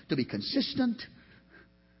changed, to be consistent,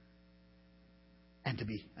 and to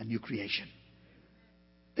be a new creation.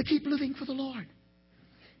 To keep living for the Lord.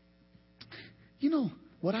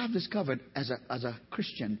 What I've discovered as a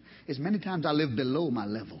Christian is many times I live below my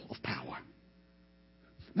level of power.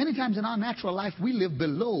 Many times in our natural life we live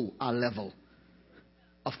below our level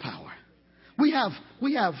of power. We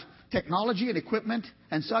have technology and equipment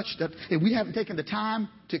and such that if we haven't taken the time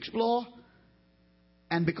to explore,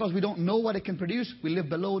 and because we don't know what it can produce, we live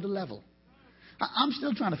below the level. I'm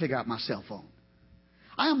still trying to figure out my cell phone.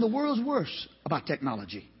 I am the world's worst about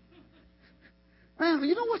technology. Man,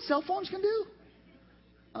 you know what cell phones can do?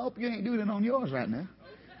 I hope you ain't doing it on yours right now.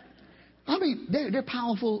 I mean, they're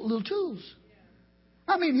powerful little tools.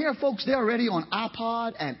 I mean, here, folks, they're already on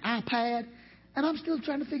iPod and iPad, and I'm still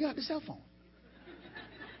trying to figure out the cell phone.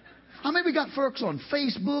 I mean, we got folks on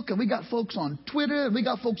Facebook, and we got folks on Twitter, and we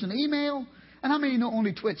got folks in email. And how many know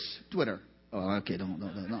only Twitter? Oh, okay,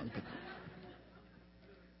 don't.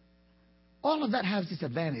 All of that has this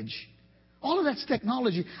advantage. All of that's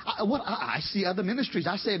technology. I see other ministries.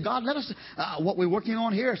 I say, God, let us. What we're working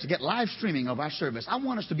on here is to get live streaming of our service. I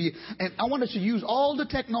want us to use all the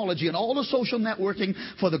technology and all the social networking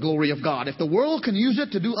for the glory of God. If the world can use it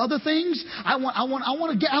to do other things, I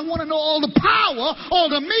want to know all the power, all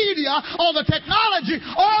the media, all the technology,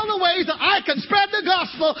 all the ways that I can spread the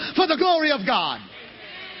gospel for the glory of God.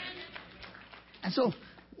 And so,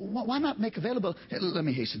 why not make available? Let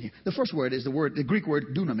me hasten here. The first word is the Greek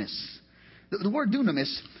word dunamis. The word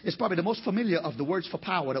dunamis is probably the most familiar of the words for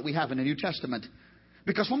power that we have in the New Testament.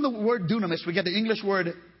 Because from the word dunamis, we get the English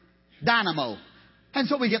word dynamo. And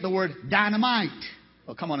so we get the word dynamite.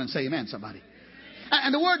 Oh, come on and say amen, somebody.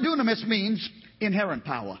 And the word dunamis means inherent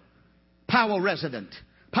power. Power resident.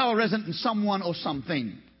 Power resident in someone or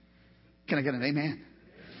something. Can I get an amen?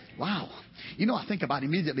 Wow. I think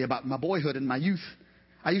immediately about my boyhood and my youth.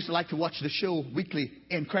 I used to like to watch the show weekly,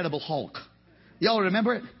 Incredible Hulk. Y'all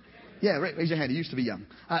remember it? Yeah, raise your hand. You used to be young.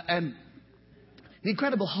 And the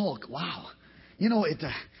Incredible Hulk, wow.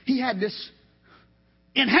 He had this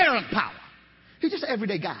inherent power. He's just an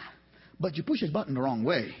everyday guy. But you push his button the wrong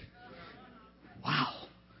way. Wow.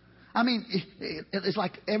 I mean, it's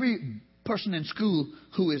like every person in school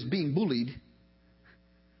who is being bullied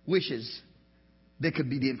wishes they could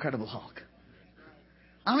be the Incredible Hulk.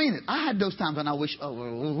 I mean it. I had those times when I wish,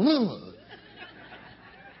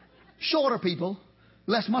 shorter people,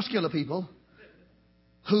 less muscular people,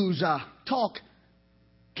 whose talk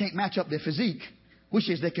can't match up their physique,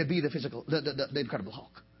 wishes they could be the Incredible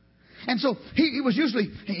Hulk. And so he was usually,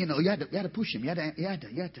 you had to push him. You had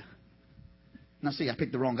to. Now see, I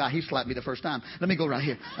picked the wrong guy. He slapped me the first time. Let me go right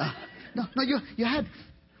here. No,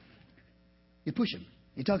 you push him.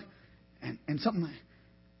 You talk, and something,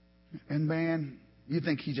 and man, you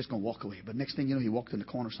think he's just going to walk away. But next thing you know, he walked in the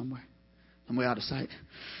corner somewhere out of sight.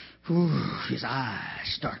 Ooh, his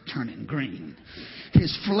eyes start turning green.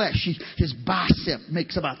 His flesh, his bicep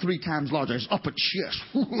makes about 3 times larger. His upper chest,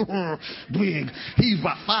 big. He's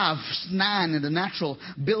about 5'9" in the natural.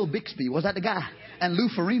 Bill Bixby, was that the guy? And Lou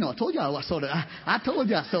Ferrigno. I told y'all I saw that. I told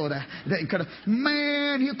you I saw that.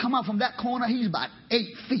 Man, he'll come out from that corner. He's about 8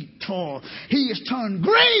 feet tall. He is turned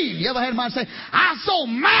green. You ever had anybody say, "I'm so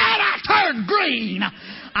mad I turned green"?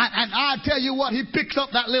 And I tell you what, he picks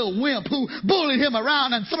up that little wimp who bullied him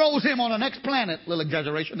around and throws him on the next planet. Little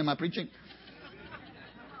exaggeration in my preaching.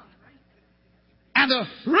 And the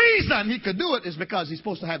reason he could do it is because he's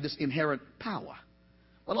supposed to have this inherent power.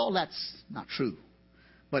 Well, all that's not true.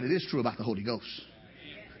 But it is true about the Holy Ghost.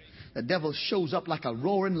 The devil shows up like a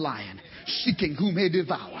roaring lion, seeking whom he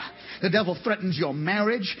devour. The devil threatens your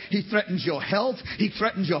marriage. He threatens your health. He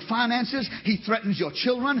threatens your finances. He threatens your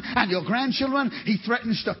children and your grandchildren. He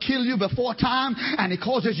threatens to kill you before time. And he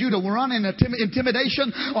causes you to run in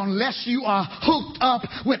intimidation unless you are hooked up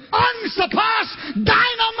with unsurpassed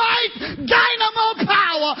dynamo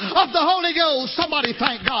power of the Holy Ghost. Somebody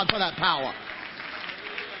thank God for that power.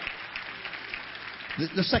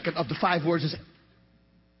 The second of the 5 words is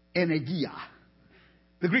energia.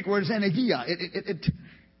 The Greek word is energia.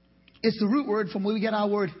 It's the root word from where we get our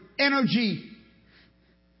word energy.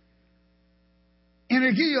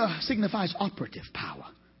 Energia signifies operative power,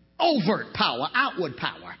 overt power, outward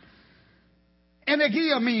power.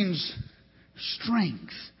 Energia means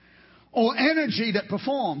strength or energy that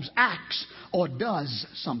performs, acts, or does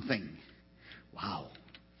something. Wow.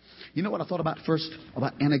 You know what I thought about first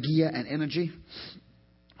about energia and energy?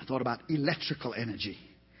 I thought about electrical energy.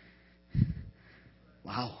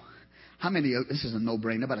 Wow. How many of this is a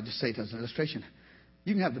no-brainer, but I just say it as an illustration.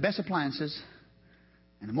 You can have the best appliances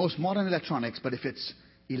and the most modern electronics, but if it's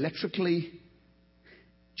electrically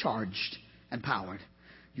charged and powered,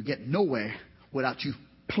 you get nowhere without you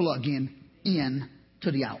plugging in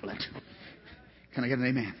to the outlet. Can I get an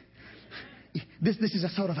amen? This is a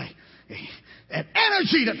sort of an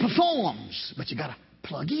energy that performs, but you got to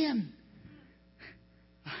plug in.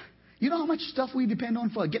 You know how much stuff we depend on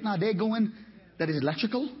for getting our day going that is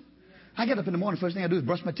electrical? I get up in the morning, first thing I do is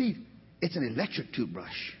brush my teeth. It's an electric toothbrush.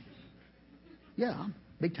 Yeah,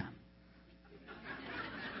 big time.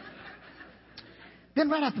 Then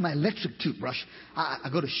right after my electric toothbrush, I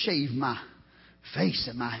go to shave my face,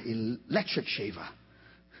 and my electric shaver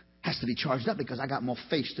has to be charged up because I got more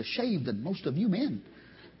face to shave than most of you men.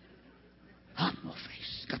 More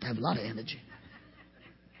face. Got to have a lot of energy.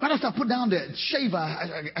 Right after I put down the shaver,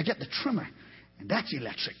 I get the trimmer. And that's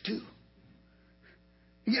electric too.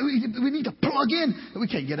 We need to plug in. We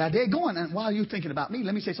can't get our day going. And while you're thinking about me,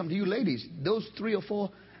 let me say something to you ladies. Those 3 or 4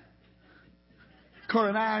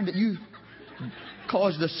 curling iron that you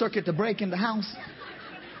caused the circuit to break in the house,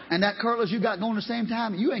 and that curlers you got going at the same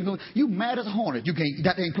time, you mad as a hornet.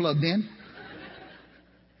 That ain't plugged in.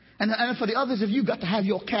 And for the others of you got to have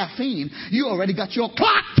your caffeine. You already got your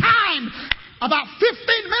clock time about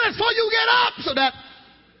 15 minutes before you get up. So that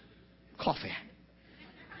coffee.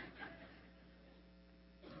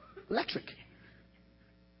 Electric.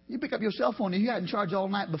 You pick up your cell phone and you hadn't charged all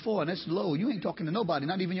night before and it's low. You ain't talking to nobody,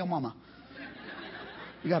 not even your mama.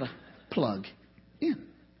 You got to plug in.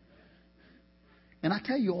 And I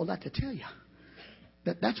tell you all that to tell you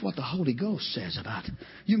that's what the Holy Ghost says about it.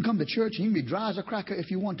 You can come to church and you can be dry as a cracker if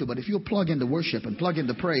you want to, but if you'll plug into worship and plug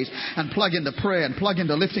into praise and plug into prayer and plug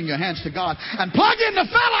into lifting your hands to God and plug into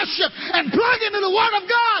fellowship and plug into the Word of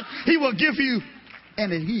God, He will give you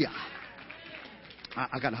energia.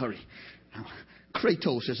 I got to hurry.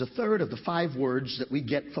 Kratos is a third of the 5 words that we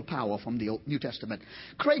get for power from the New Testament.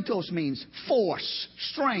 Kratos means force,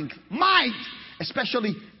 strength, might,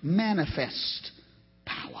 especially manifest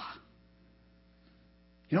power.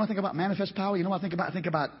 You know what I think about manifest power? You know what I think about? I think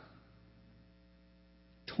about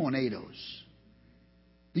tornadoes.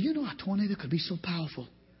 Do you know a tornado could be so powerful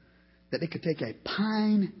that they could take a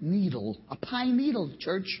pine needle,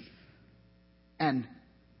 church, and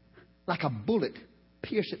like a bullet,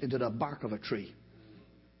 pierce it into the bark of a tree.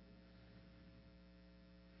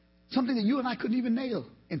 Something that you and I couldn't even nail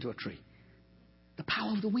into a tree. The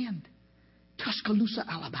power of the wind. Tuscaloosa,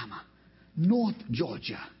 Alabama. North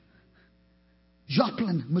Georgia.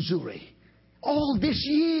 Joplin, Missouri. All this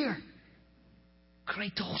year.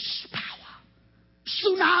 Kratos power.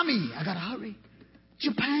 Tsunami. I got to hurry.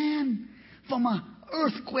 Japan, from an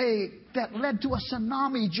earthquake that led to a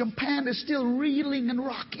tsunami, Japan is still reeling and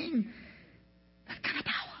rocking. That kind of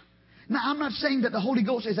power. Now, I'm not saying that the Holy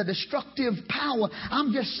Ghost is a destructive power.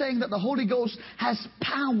 I'm just saying that the Holy Ghost has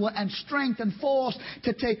power and strength and force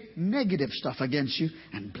to take negative stuff against you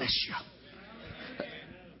and bless you.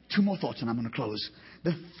 Two more thoughts and I'm going to close.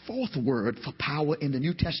 The fourth word for power in the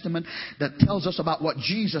New Testament that tells us about what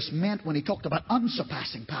Jesus meant when he talked about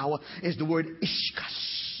unsurpassing power is the word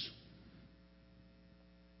ischus.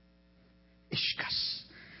 Ischus.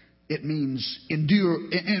 It means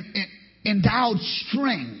endowed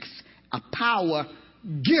strength, a power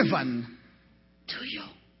given to you.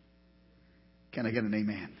 Can I get an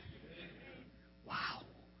amen? Wow.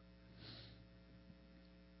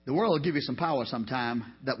 The world will give you some power sometime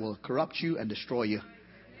that will corrupt you and destroy you.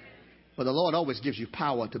 But the Lord always gives you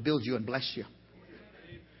power to build you and bless you.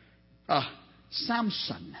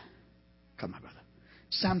 Samson. Come on, brother.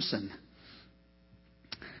 Samson.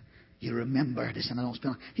 You remember this, and I don't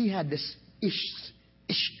spell. He had this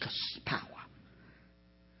ischus power.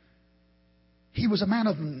 He was a man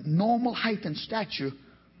of normal height and stature,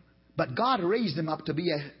 but God raised him up to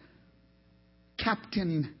be a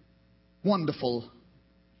Captain Wonderful,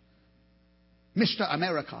 Mr.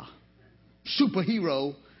 America,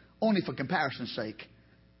 superhero, only for comparison's sake,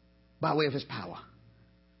 by way of his power.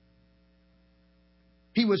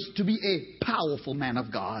 He was to be a powerful man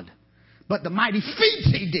of God, but the mighty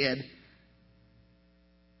feats he did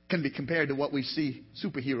can be compared to what we see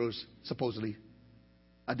superheroes supposedly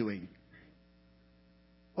are doing.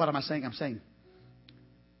 What am I saying? I'm saying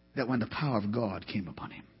that when the power of God came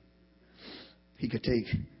upon him, he could take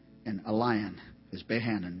a lion, his bare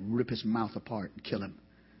hand, and rip his mouth apart and kill him.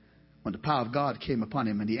 When the power of God came upon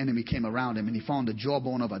him and the enemy came around him and he found the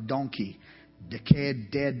jawbone of a donkey, decayed,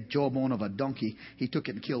 dead jawbone of a donkey, he took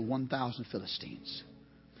it and killed 1,000 Philistines.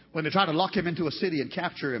 When they tried to lock him into a city and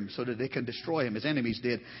capture him so that they could destroy him, his enemies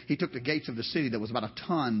did, he took the gates of the city that was about a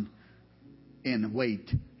ton in weight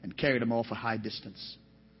and carried them off a high distance.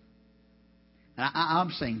 And I'm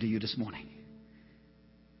saying to you this morning,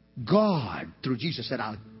 God, through Jesus, said,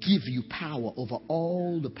 I'll give you power over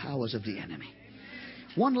all the powers of the enemy.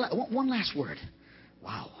 One last word.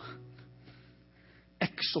 Wow.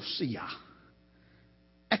 Exousia.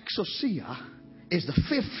 Exousia is the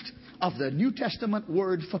fifth of the New Testament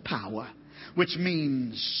word for power, which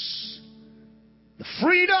means the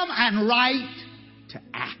freedom and right to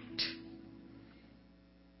act.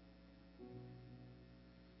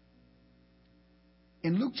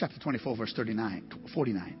 In Luke chapter 24, verse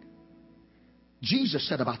 49, Jesus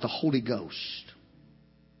said about the Holy Ghost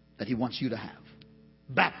that he wants you to have.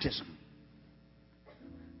 Baptism.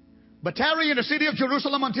 But tarry in the city of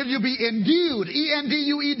Jerusalem until you be endued,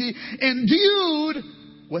 E-N-D-U-E-D, endued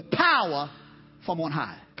with power from on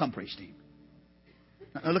high. Come, praise team.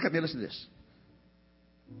 Now look at me, listen to this.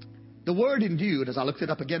 The word endued, as I looked it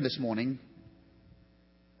up again this morning,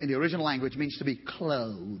 in the original language means to be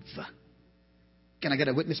clothed. Can I get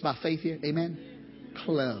a witness by faith here? Amen?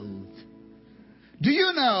 Clothed. Do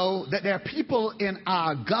you know that there are people in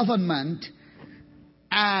our government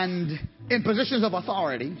and in positions of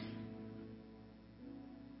authority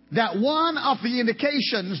that one of the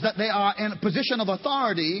indications that they are in a position of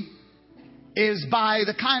authority is by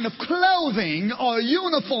the kind of clothing or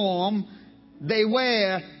uniform they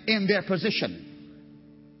wear in their position?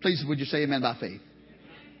 Please, would you say amen by faith?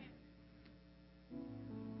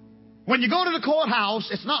 When you go to the courthouse,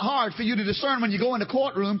 it's not hard for you to discern when you go in the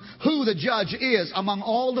courtroom who the judge is among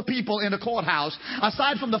all the people in the courthouse.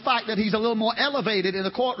 Aside from the fact that he's a little more elevated in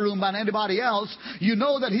the courtroom than anybody else, you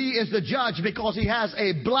know that he is the judge because he has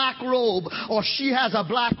a black robe or she has a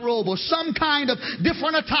black robe or some kind of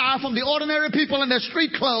different attire from the ordinary people in their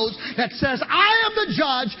street clothes that says, I am the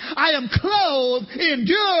judge, I am clothed,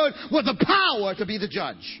 endued with the power to be the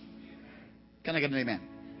judge. Can I get an amen?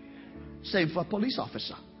 Same for a police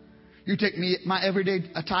officer. You take me, my everyday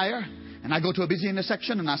attire, and I go to a busy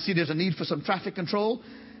intersection, and I see there's a need for some traffic control,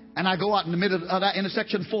 and I go out in the middle of that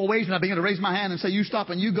intersection 4 ways, and I begin to raise my hand and say, you stop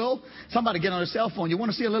and you go. Somebody get on their cell phone. You want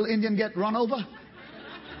to see a little Indian get run over?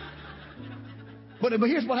 But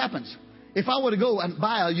here's what happens. If I were to go and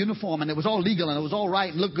buy a uniform, and it was all legal, and it was all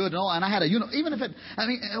right, and looked good, and all, and I had a uniform, even if it, I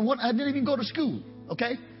didn't even go to school,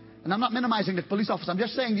 okay? And I'm not minimizing the police officer. I'm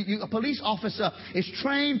just saying that a police officer is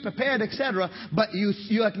trained, prepared, etc. But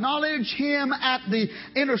you acknowledge him at the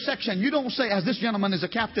intersection. You don't say, as this gentleman is a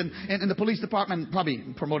captain in the police department, probably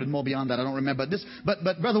promoted more beyond that, I don't remember this. But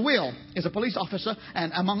Brother Will is a police officer,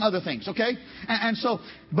 and among other things, okay? And so,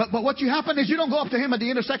 but what you happen is you don't go up to him at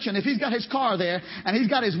the intersection. If he's got his car there, and he's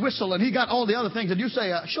got his whistle, and he got all the other things, and you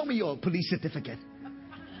say, show me your police certificate.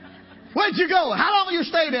 Where'd you go? How long will you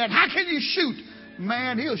stay there? And how can you shoot?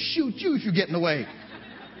 Man, he'll shoot you if you get in the way.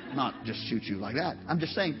 Not just shoot you like that. I'm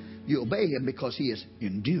just saying you obey him because he is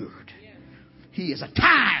endured. He is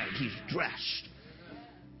attired. He's dressed.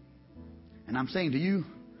 And I'm saying to you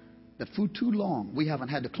that for too long we haven't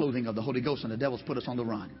had the clothing of the Holy Ghost, and the devil's put us on the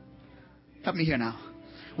run. Help me here now.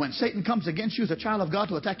 When Satan comes against you as a child of God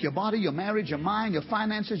to attack your body, your marriage, your mind, your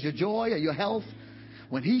finances, your joy, or your health,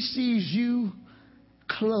 when he sees you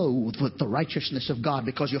clothed with the righteousness of God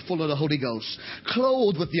because you're full of the Holy Ghost,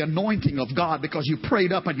 clothed with the anointing of God because you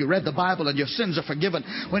prayed up and you read the Bible and your sins are forgiven,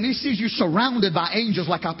 when he sees you surrounded by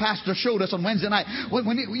angels like our pastor showed us on Wednesday night,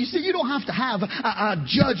 you see, you don't have to have a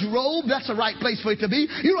judge robe. That's the right place for it to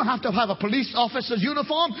be. You don't have to have a police officer's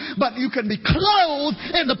uniform, but you can be clothed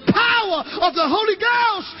in the power of the Holy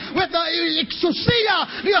Ghost with the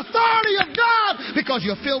exousia, the authority of God, because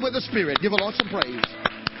you're filled with the Spirit. Give the Lord some praise.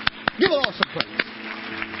 Give the Lord some praise.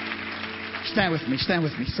 Stand with me, stand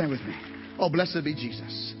with me, stand with me. Oh, blessed be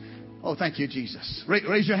Jesus. Oh, thank you, Jesus.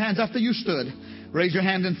 Raise your hands after you stood. Raise your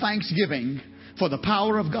hand in thanksgiving for the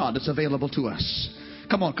power of God that's available to us.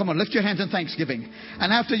 Come on, come on. Lift your hands in thanksgiving.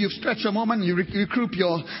 And after you've stretched a moment, you recruit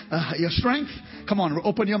your strength. Come on,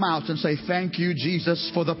 open your mouth and say, thank you,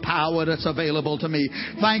 Jesus, for the power that's available to me.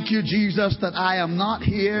 Thank you, Jesus, that I am not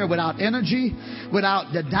here without energy,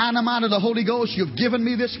 without the dynamite of the Holy Ghost. You've given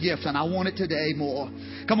me this gift, and I want it today more.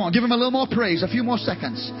 Come on, give him a little more praise, a few more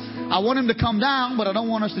seconds. I want him to come down, but I don't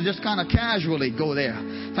want us to just kind of casually go there.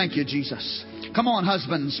 Thank you, Jesus. Come on,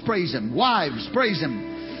 husbands, praise him. Wives, praise him.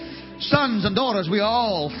 Sons and daughters, we are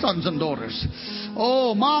all sons and daughters.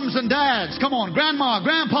 Oh, moms and dads, come on, grandma,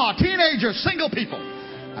 grandpa, teenagers, single people.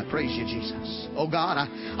 I praise you, Jesus. Oh, God,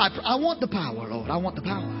 I want the power, Lord. I want the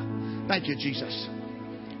power. Thank you, Jesus.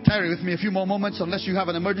 Tarry with me a few more moments. Unless you have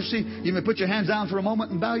an emergency, you may put your hands down for a moment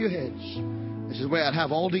and bow your heads. This is where I'd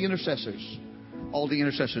have all the intercessors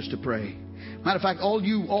to pray. Matter of fact, all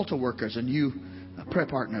you altar workers and you prayer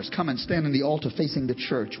partners, come and stand in the altar facing the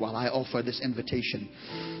church while I offer this invitation.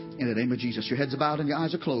 In the name of Jesus, your heads are bowed and your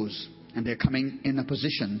eyes are closed, and they're coming in a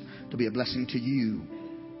position to be a blessing to you.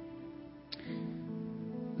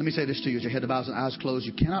 Let me say this to you: as your head bows and eyes closed,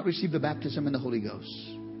 you cannot receive the baptism in the Holy Ghost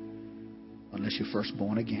unless you're first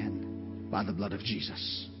born again by the blood of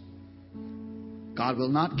Jesus. God will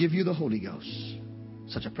not give you the Holy Ghost,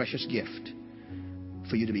 such a precious gift,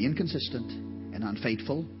 for you to be inconsistent and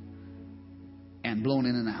unfaithful and blown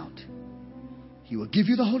in and out. He will give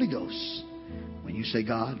you the Holy Ghost when you say,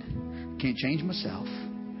 God, I can't change myself.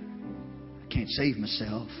 I can't save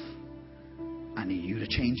myself. I need you to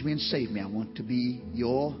change me and save me. I want to be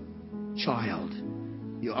your child.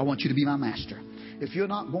 I want you to be my master. If you're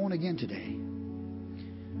not born again today,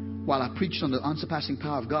 while I preached on the unsurpassing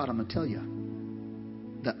power of God, I'm going to tell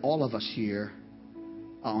you that all of us here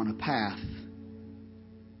are on a path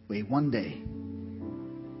where one day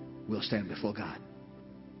we'll stand before God.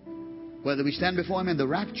 Whether we stand before Him in the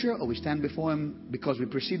rapture or we stand before Him because we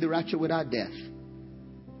precede the rapture with our death,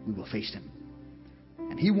 we will face Him.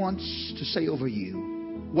 And He wants to say over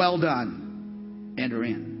you, well done, enter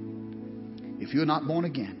in. If you're not born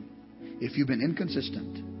again, if you've been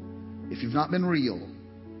inconsistent, if you've not been real,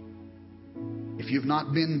 if you've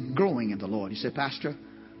not been growing in the Lord, you say, Pastor,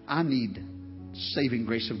 I need saving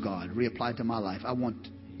grace of God reapplied to my life. I want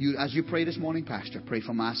you, as you pray this morning, Pastor, pray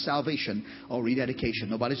for my salvation or rededication.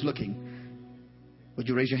 Nobody's looking. Would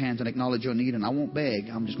you raise your hands and acknowledge your need? And I won't beg.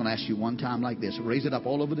 I'm just going to ask you one time like this. Raise it up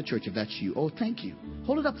all over the church if that's you. Oh, thank you.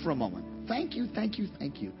 Hold it up for a moment. Thank you, thank you,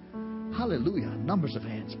 thank you. Hallelujah. Numbers of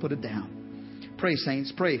hands. Put it down. Pray,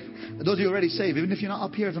 saints. Pray. Those of you already saved, even if you're not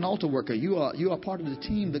up here as an altar worker, you are part of the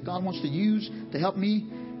team that God wants to use to help me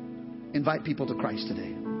invite people to Christ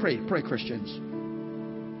today. Pray, Christians.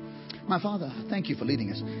 My Father, thank you for leading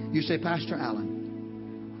us. You say, Pastor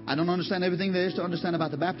Allen, I don't understand everything there is to understand about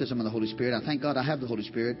the baptism of the Holy Spirit. I thank God I have the Holy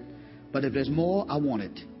Spirit. But if there's more, I want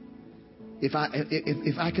it. If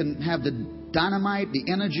I can have the dynamite,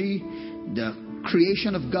 the energy, the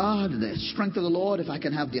creation of God, the strength of the Lord, if I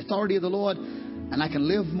can have the authority of the Lord, and I can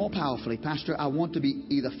live more powerfully, Pastor, I want to be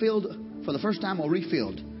either filled for the first time or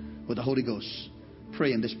refilled with the Holy Ghost.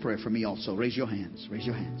 Pray in this prayer for me also. Raise your hands. Raise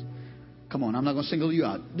your hands. Come on, I'm not going to single you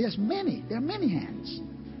out. There are many hands.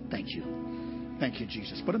 Thank you. Thank you,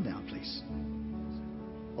 Jesus. Put them down, please.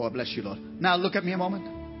 Oh, I bless you, Lord. Now look at me a moment.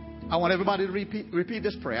 I want everybody to repeat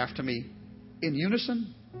this prayer after me in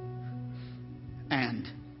unison and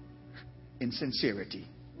in sincerity.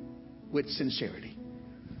 With sincerity.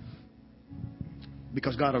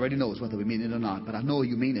 Because God already knows whether we mean it or not. But I know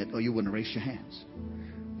you mean it or you wouldn't raise your hands.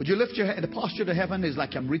 Would you lift your head? The posture to heaven is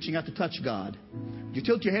like I'm reaching out to touch God. Would you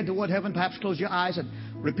tilt your head toward heaven? Perhaps close your eyes and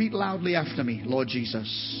repeat loudly after me. Lord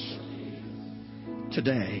Jesus,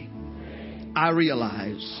 today I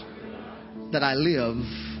realize that I live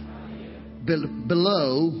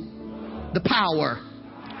below the power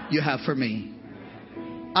you have for me.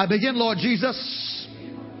 I begin, Lord Jesus,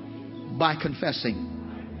 by confessing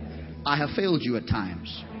I have failed you at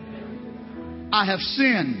times. I have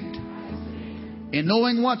sinned. In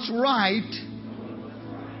knowing what's right,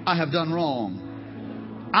 I have done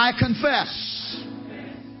wrong. I confess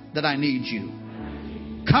that I need you.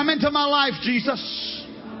 Come into my life, Jesus.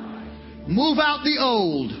 Move out the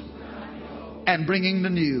old and bring in the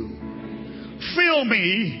new. Fill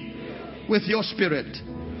me with your Spirit.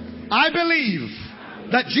 I believe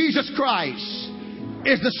that Jesus Christ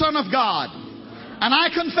is the Son of God. And I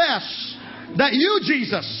confess that you,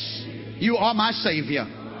 Jesus, you are my Savior.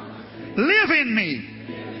 Live in me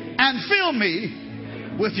and fill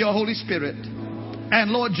me with your Holy Spirit.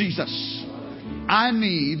 And Lord Jesus, I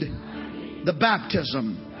need the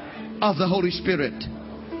baptism of the Holy Spirit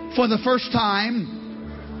for the first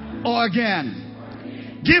time or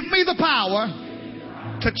again. Give me the power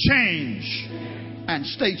to change and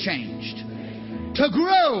stay changed, to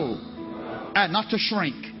grow and not to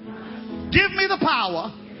shrink. Give me the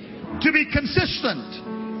power to be consistent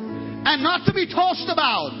and not to be tossed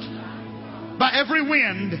about by every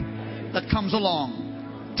wind that comes along.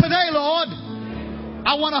 Today, Lord,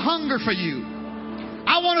 I want to hunger for you.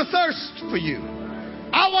 I want to thirst for you.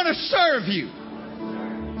 I want to serve you.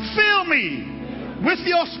 Fill me with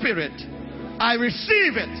your Spirit. I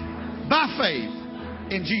receive it by faith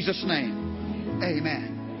in Jesus' name.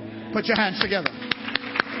 Amen. Put your hands together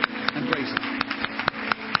and praise Him.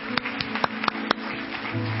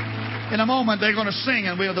 In a moment, they're going to sing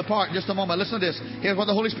and we'll depart in just a moment. Listen to this. Here's what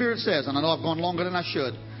the Holy Spirit says. And I know I've gone longer than I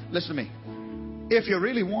should. Listen to me. If you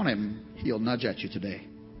really want Him, He'll nudge at you today.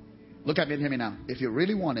 Look at me and hear me now. If you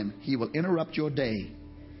really want Him, He will interrupt your day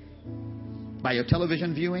by your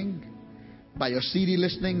television viewing, by your CD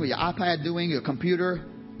listening, with your iPad doing, your computer,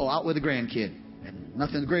 or out with a grandkid. And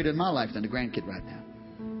nothing greater in my life than a grandkid right now.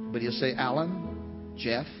 But He'll say, Alan,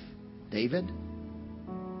 Jeff, David,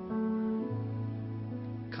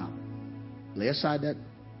 lay aside that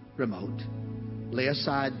remote. Lay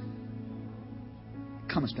aside.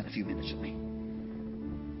 Come and spend a few minutes with me.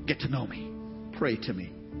 Get to know me. Pray to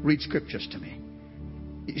me. Read scriptures to me.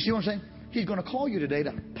 You see what I'm saying? He's going to call you today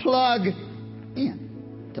to plug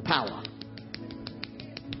in to power.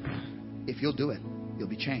 If you'll do it, you'll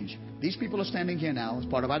be changed. These people are standing here now as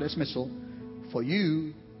part of our dismissal for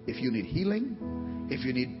you. If you need healing, if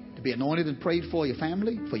you need to be anointed and prayed for your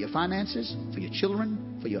family, for your finances, for your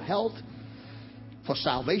children, for your health, for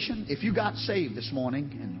salvation. If you got saved this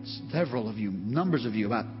morning, and several of you, numbers of you,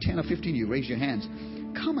 about 10 or 15 of you, raise your hands.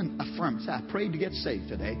 Come and affirm. Say, I prayed to get saved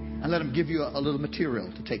today. And let Him give you a little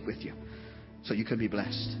material to take with you so you can be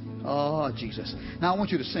blessed. Oh, Jesus. Now I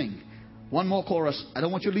want you to sing one more chorus. I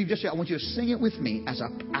don't want you to leave just yet. I want you to sing it with me as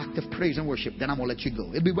an act of praise and worship. Then I'm going to let you go.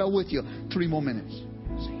 It'll be well with you. 3 more minutes.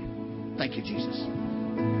 Sing it. Thank you, Jesus.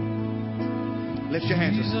 Lift your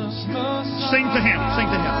hands. Sing to Him. Sing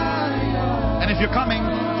to Him. And if you're coming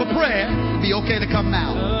for prayer, it'd be okay to come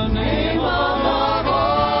now.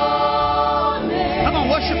 Come on,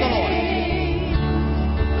 worship the Lord.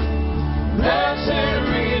 Blessed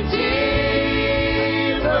Redeemer,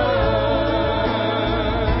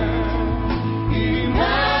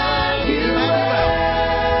 Emmanuel.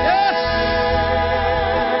 Yes.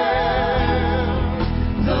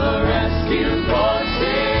 The rescue for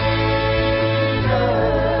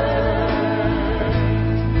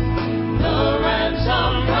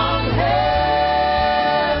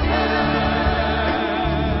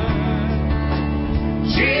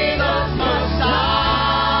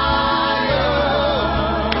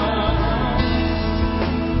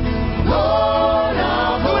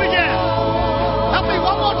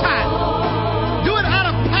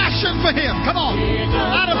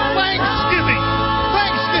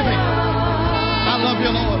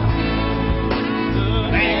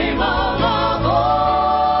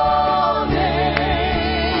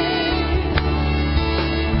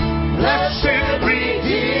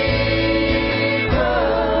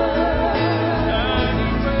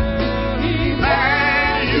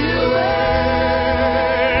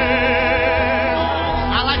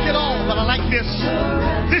but I like this.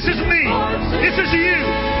 This is me. This is you.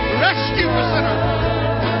 Rescue the sinner.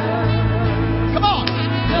 Come on.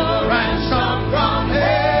 Ransom from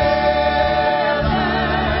heaven.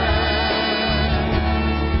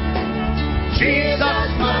 Jesus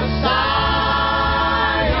Messiah.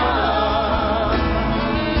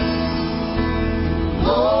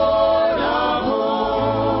 Lord of all.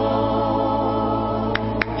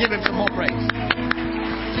 Give him some more praise.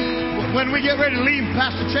 When we get ready to leave,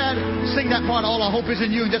 Pastor Chad, sing that part, All Our Hope Is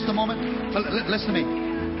in You, in just a moment. But listen to me.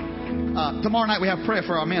 Tomorrow night we have prayer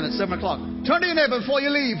for our men at 7 o'clock. Turn to your neighbor before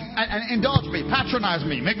you leave and indulge me, patronize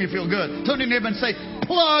me, make me feel good. Turn to your neighbor and say,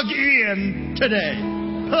 plug in today.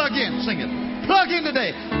 Plug in, sing it. Plug in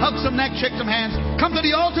today. Hug some neck, shake some hands. Come to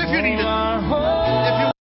the altar if you need it.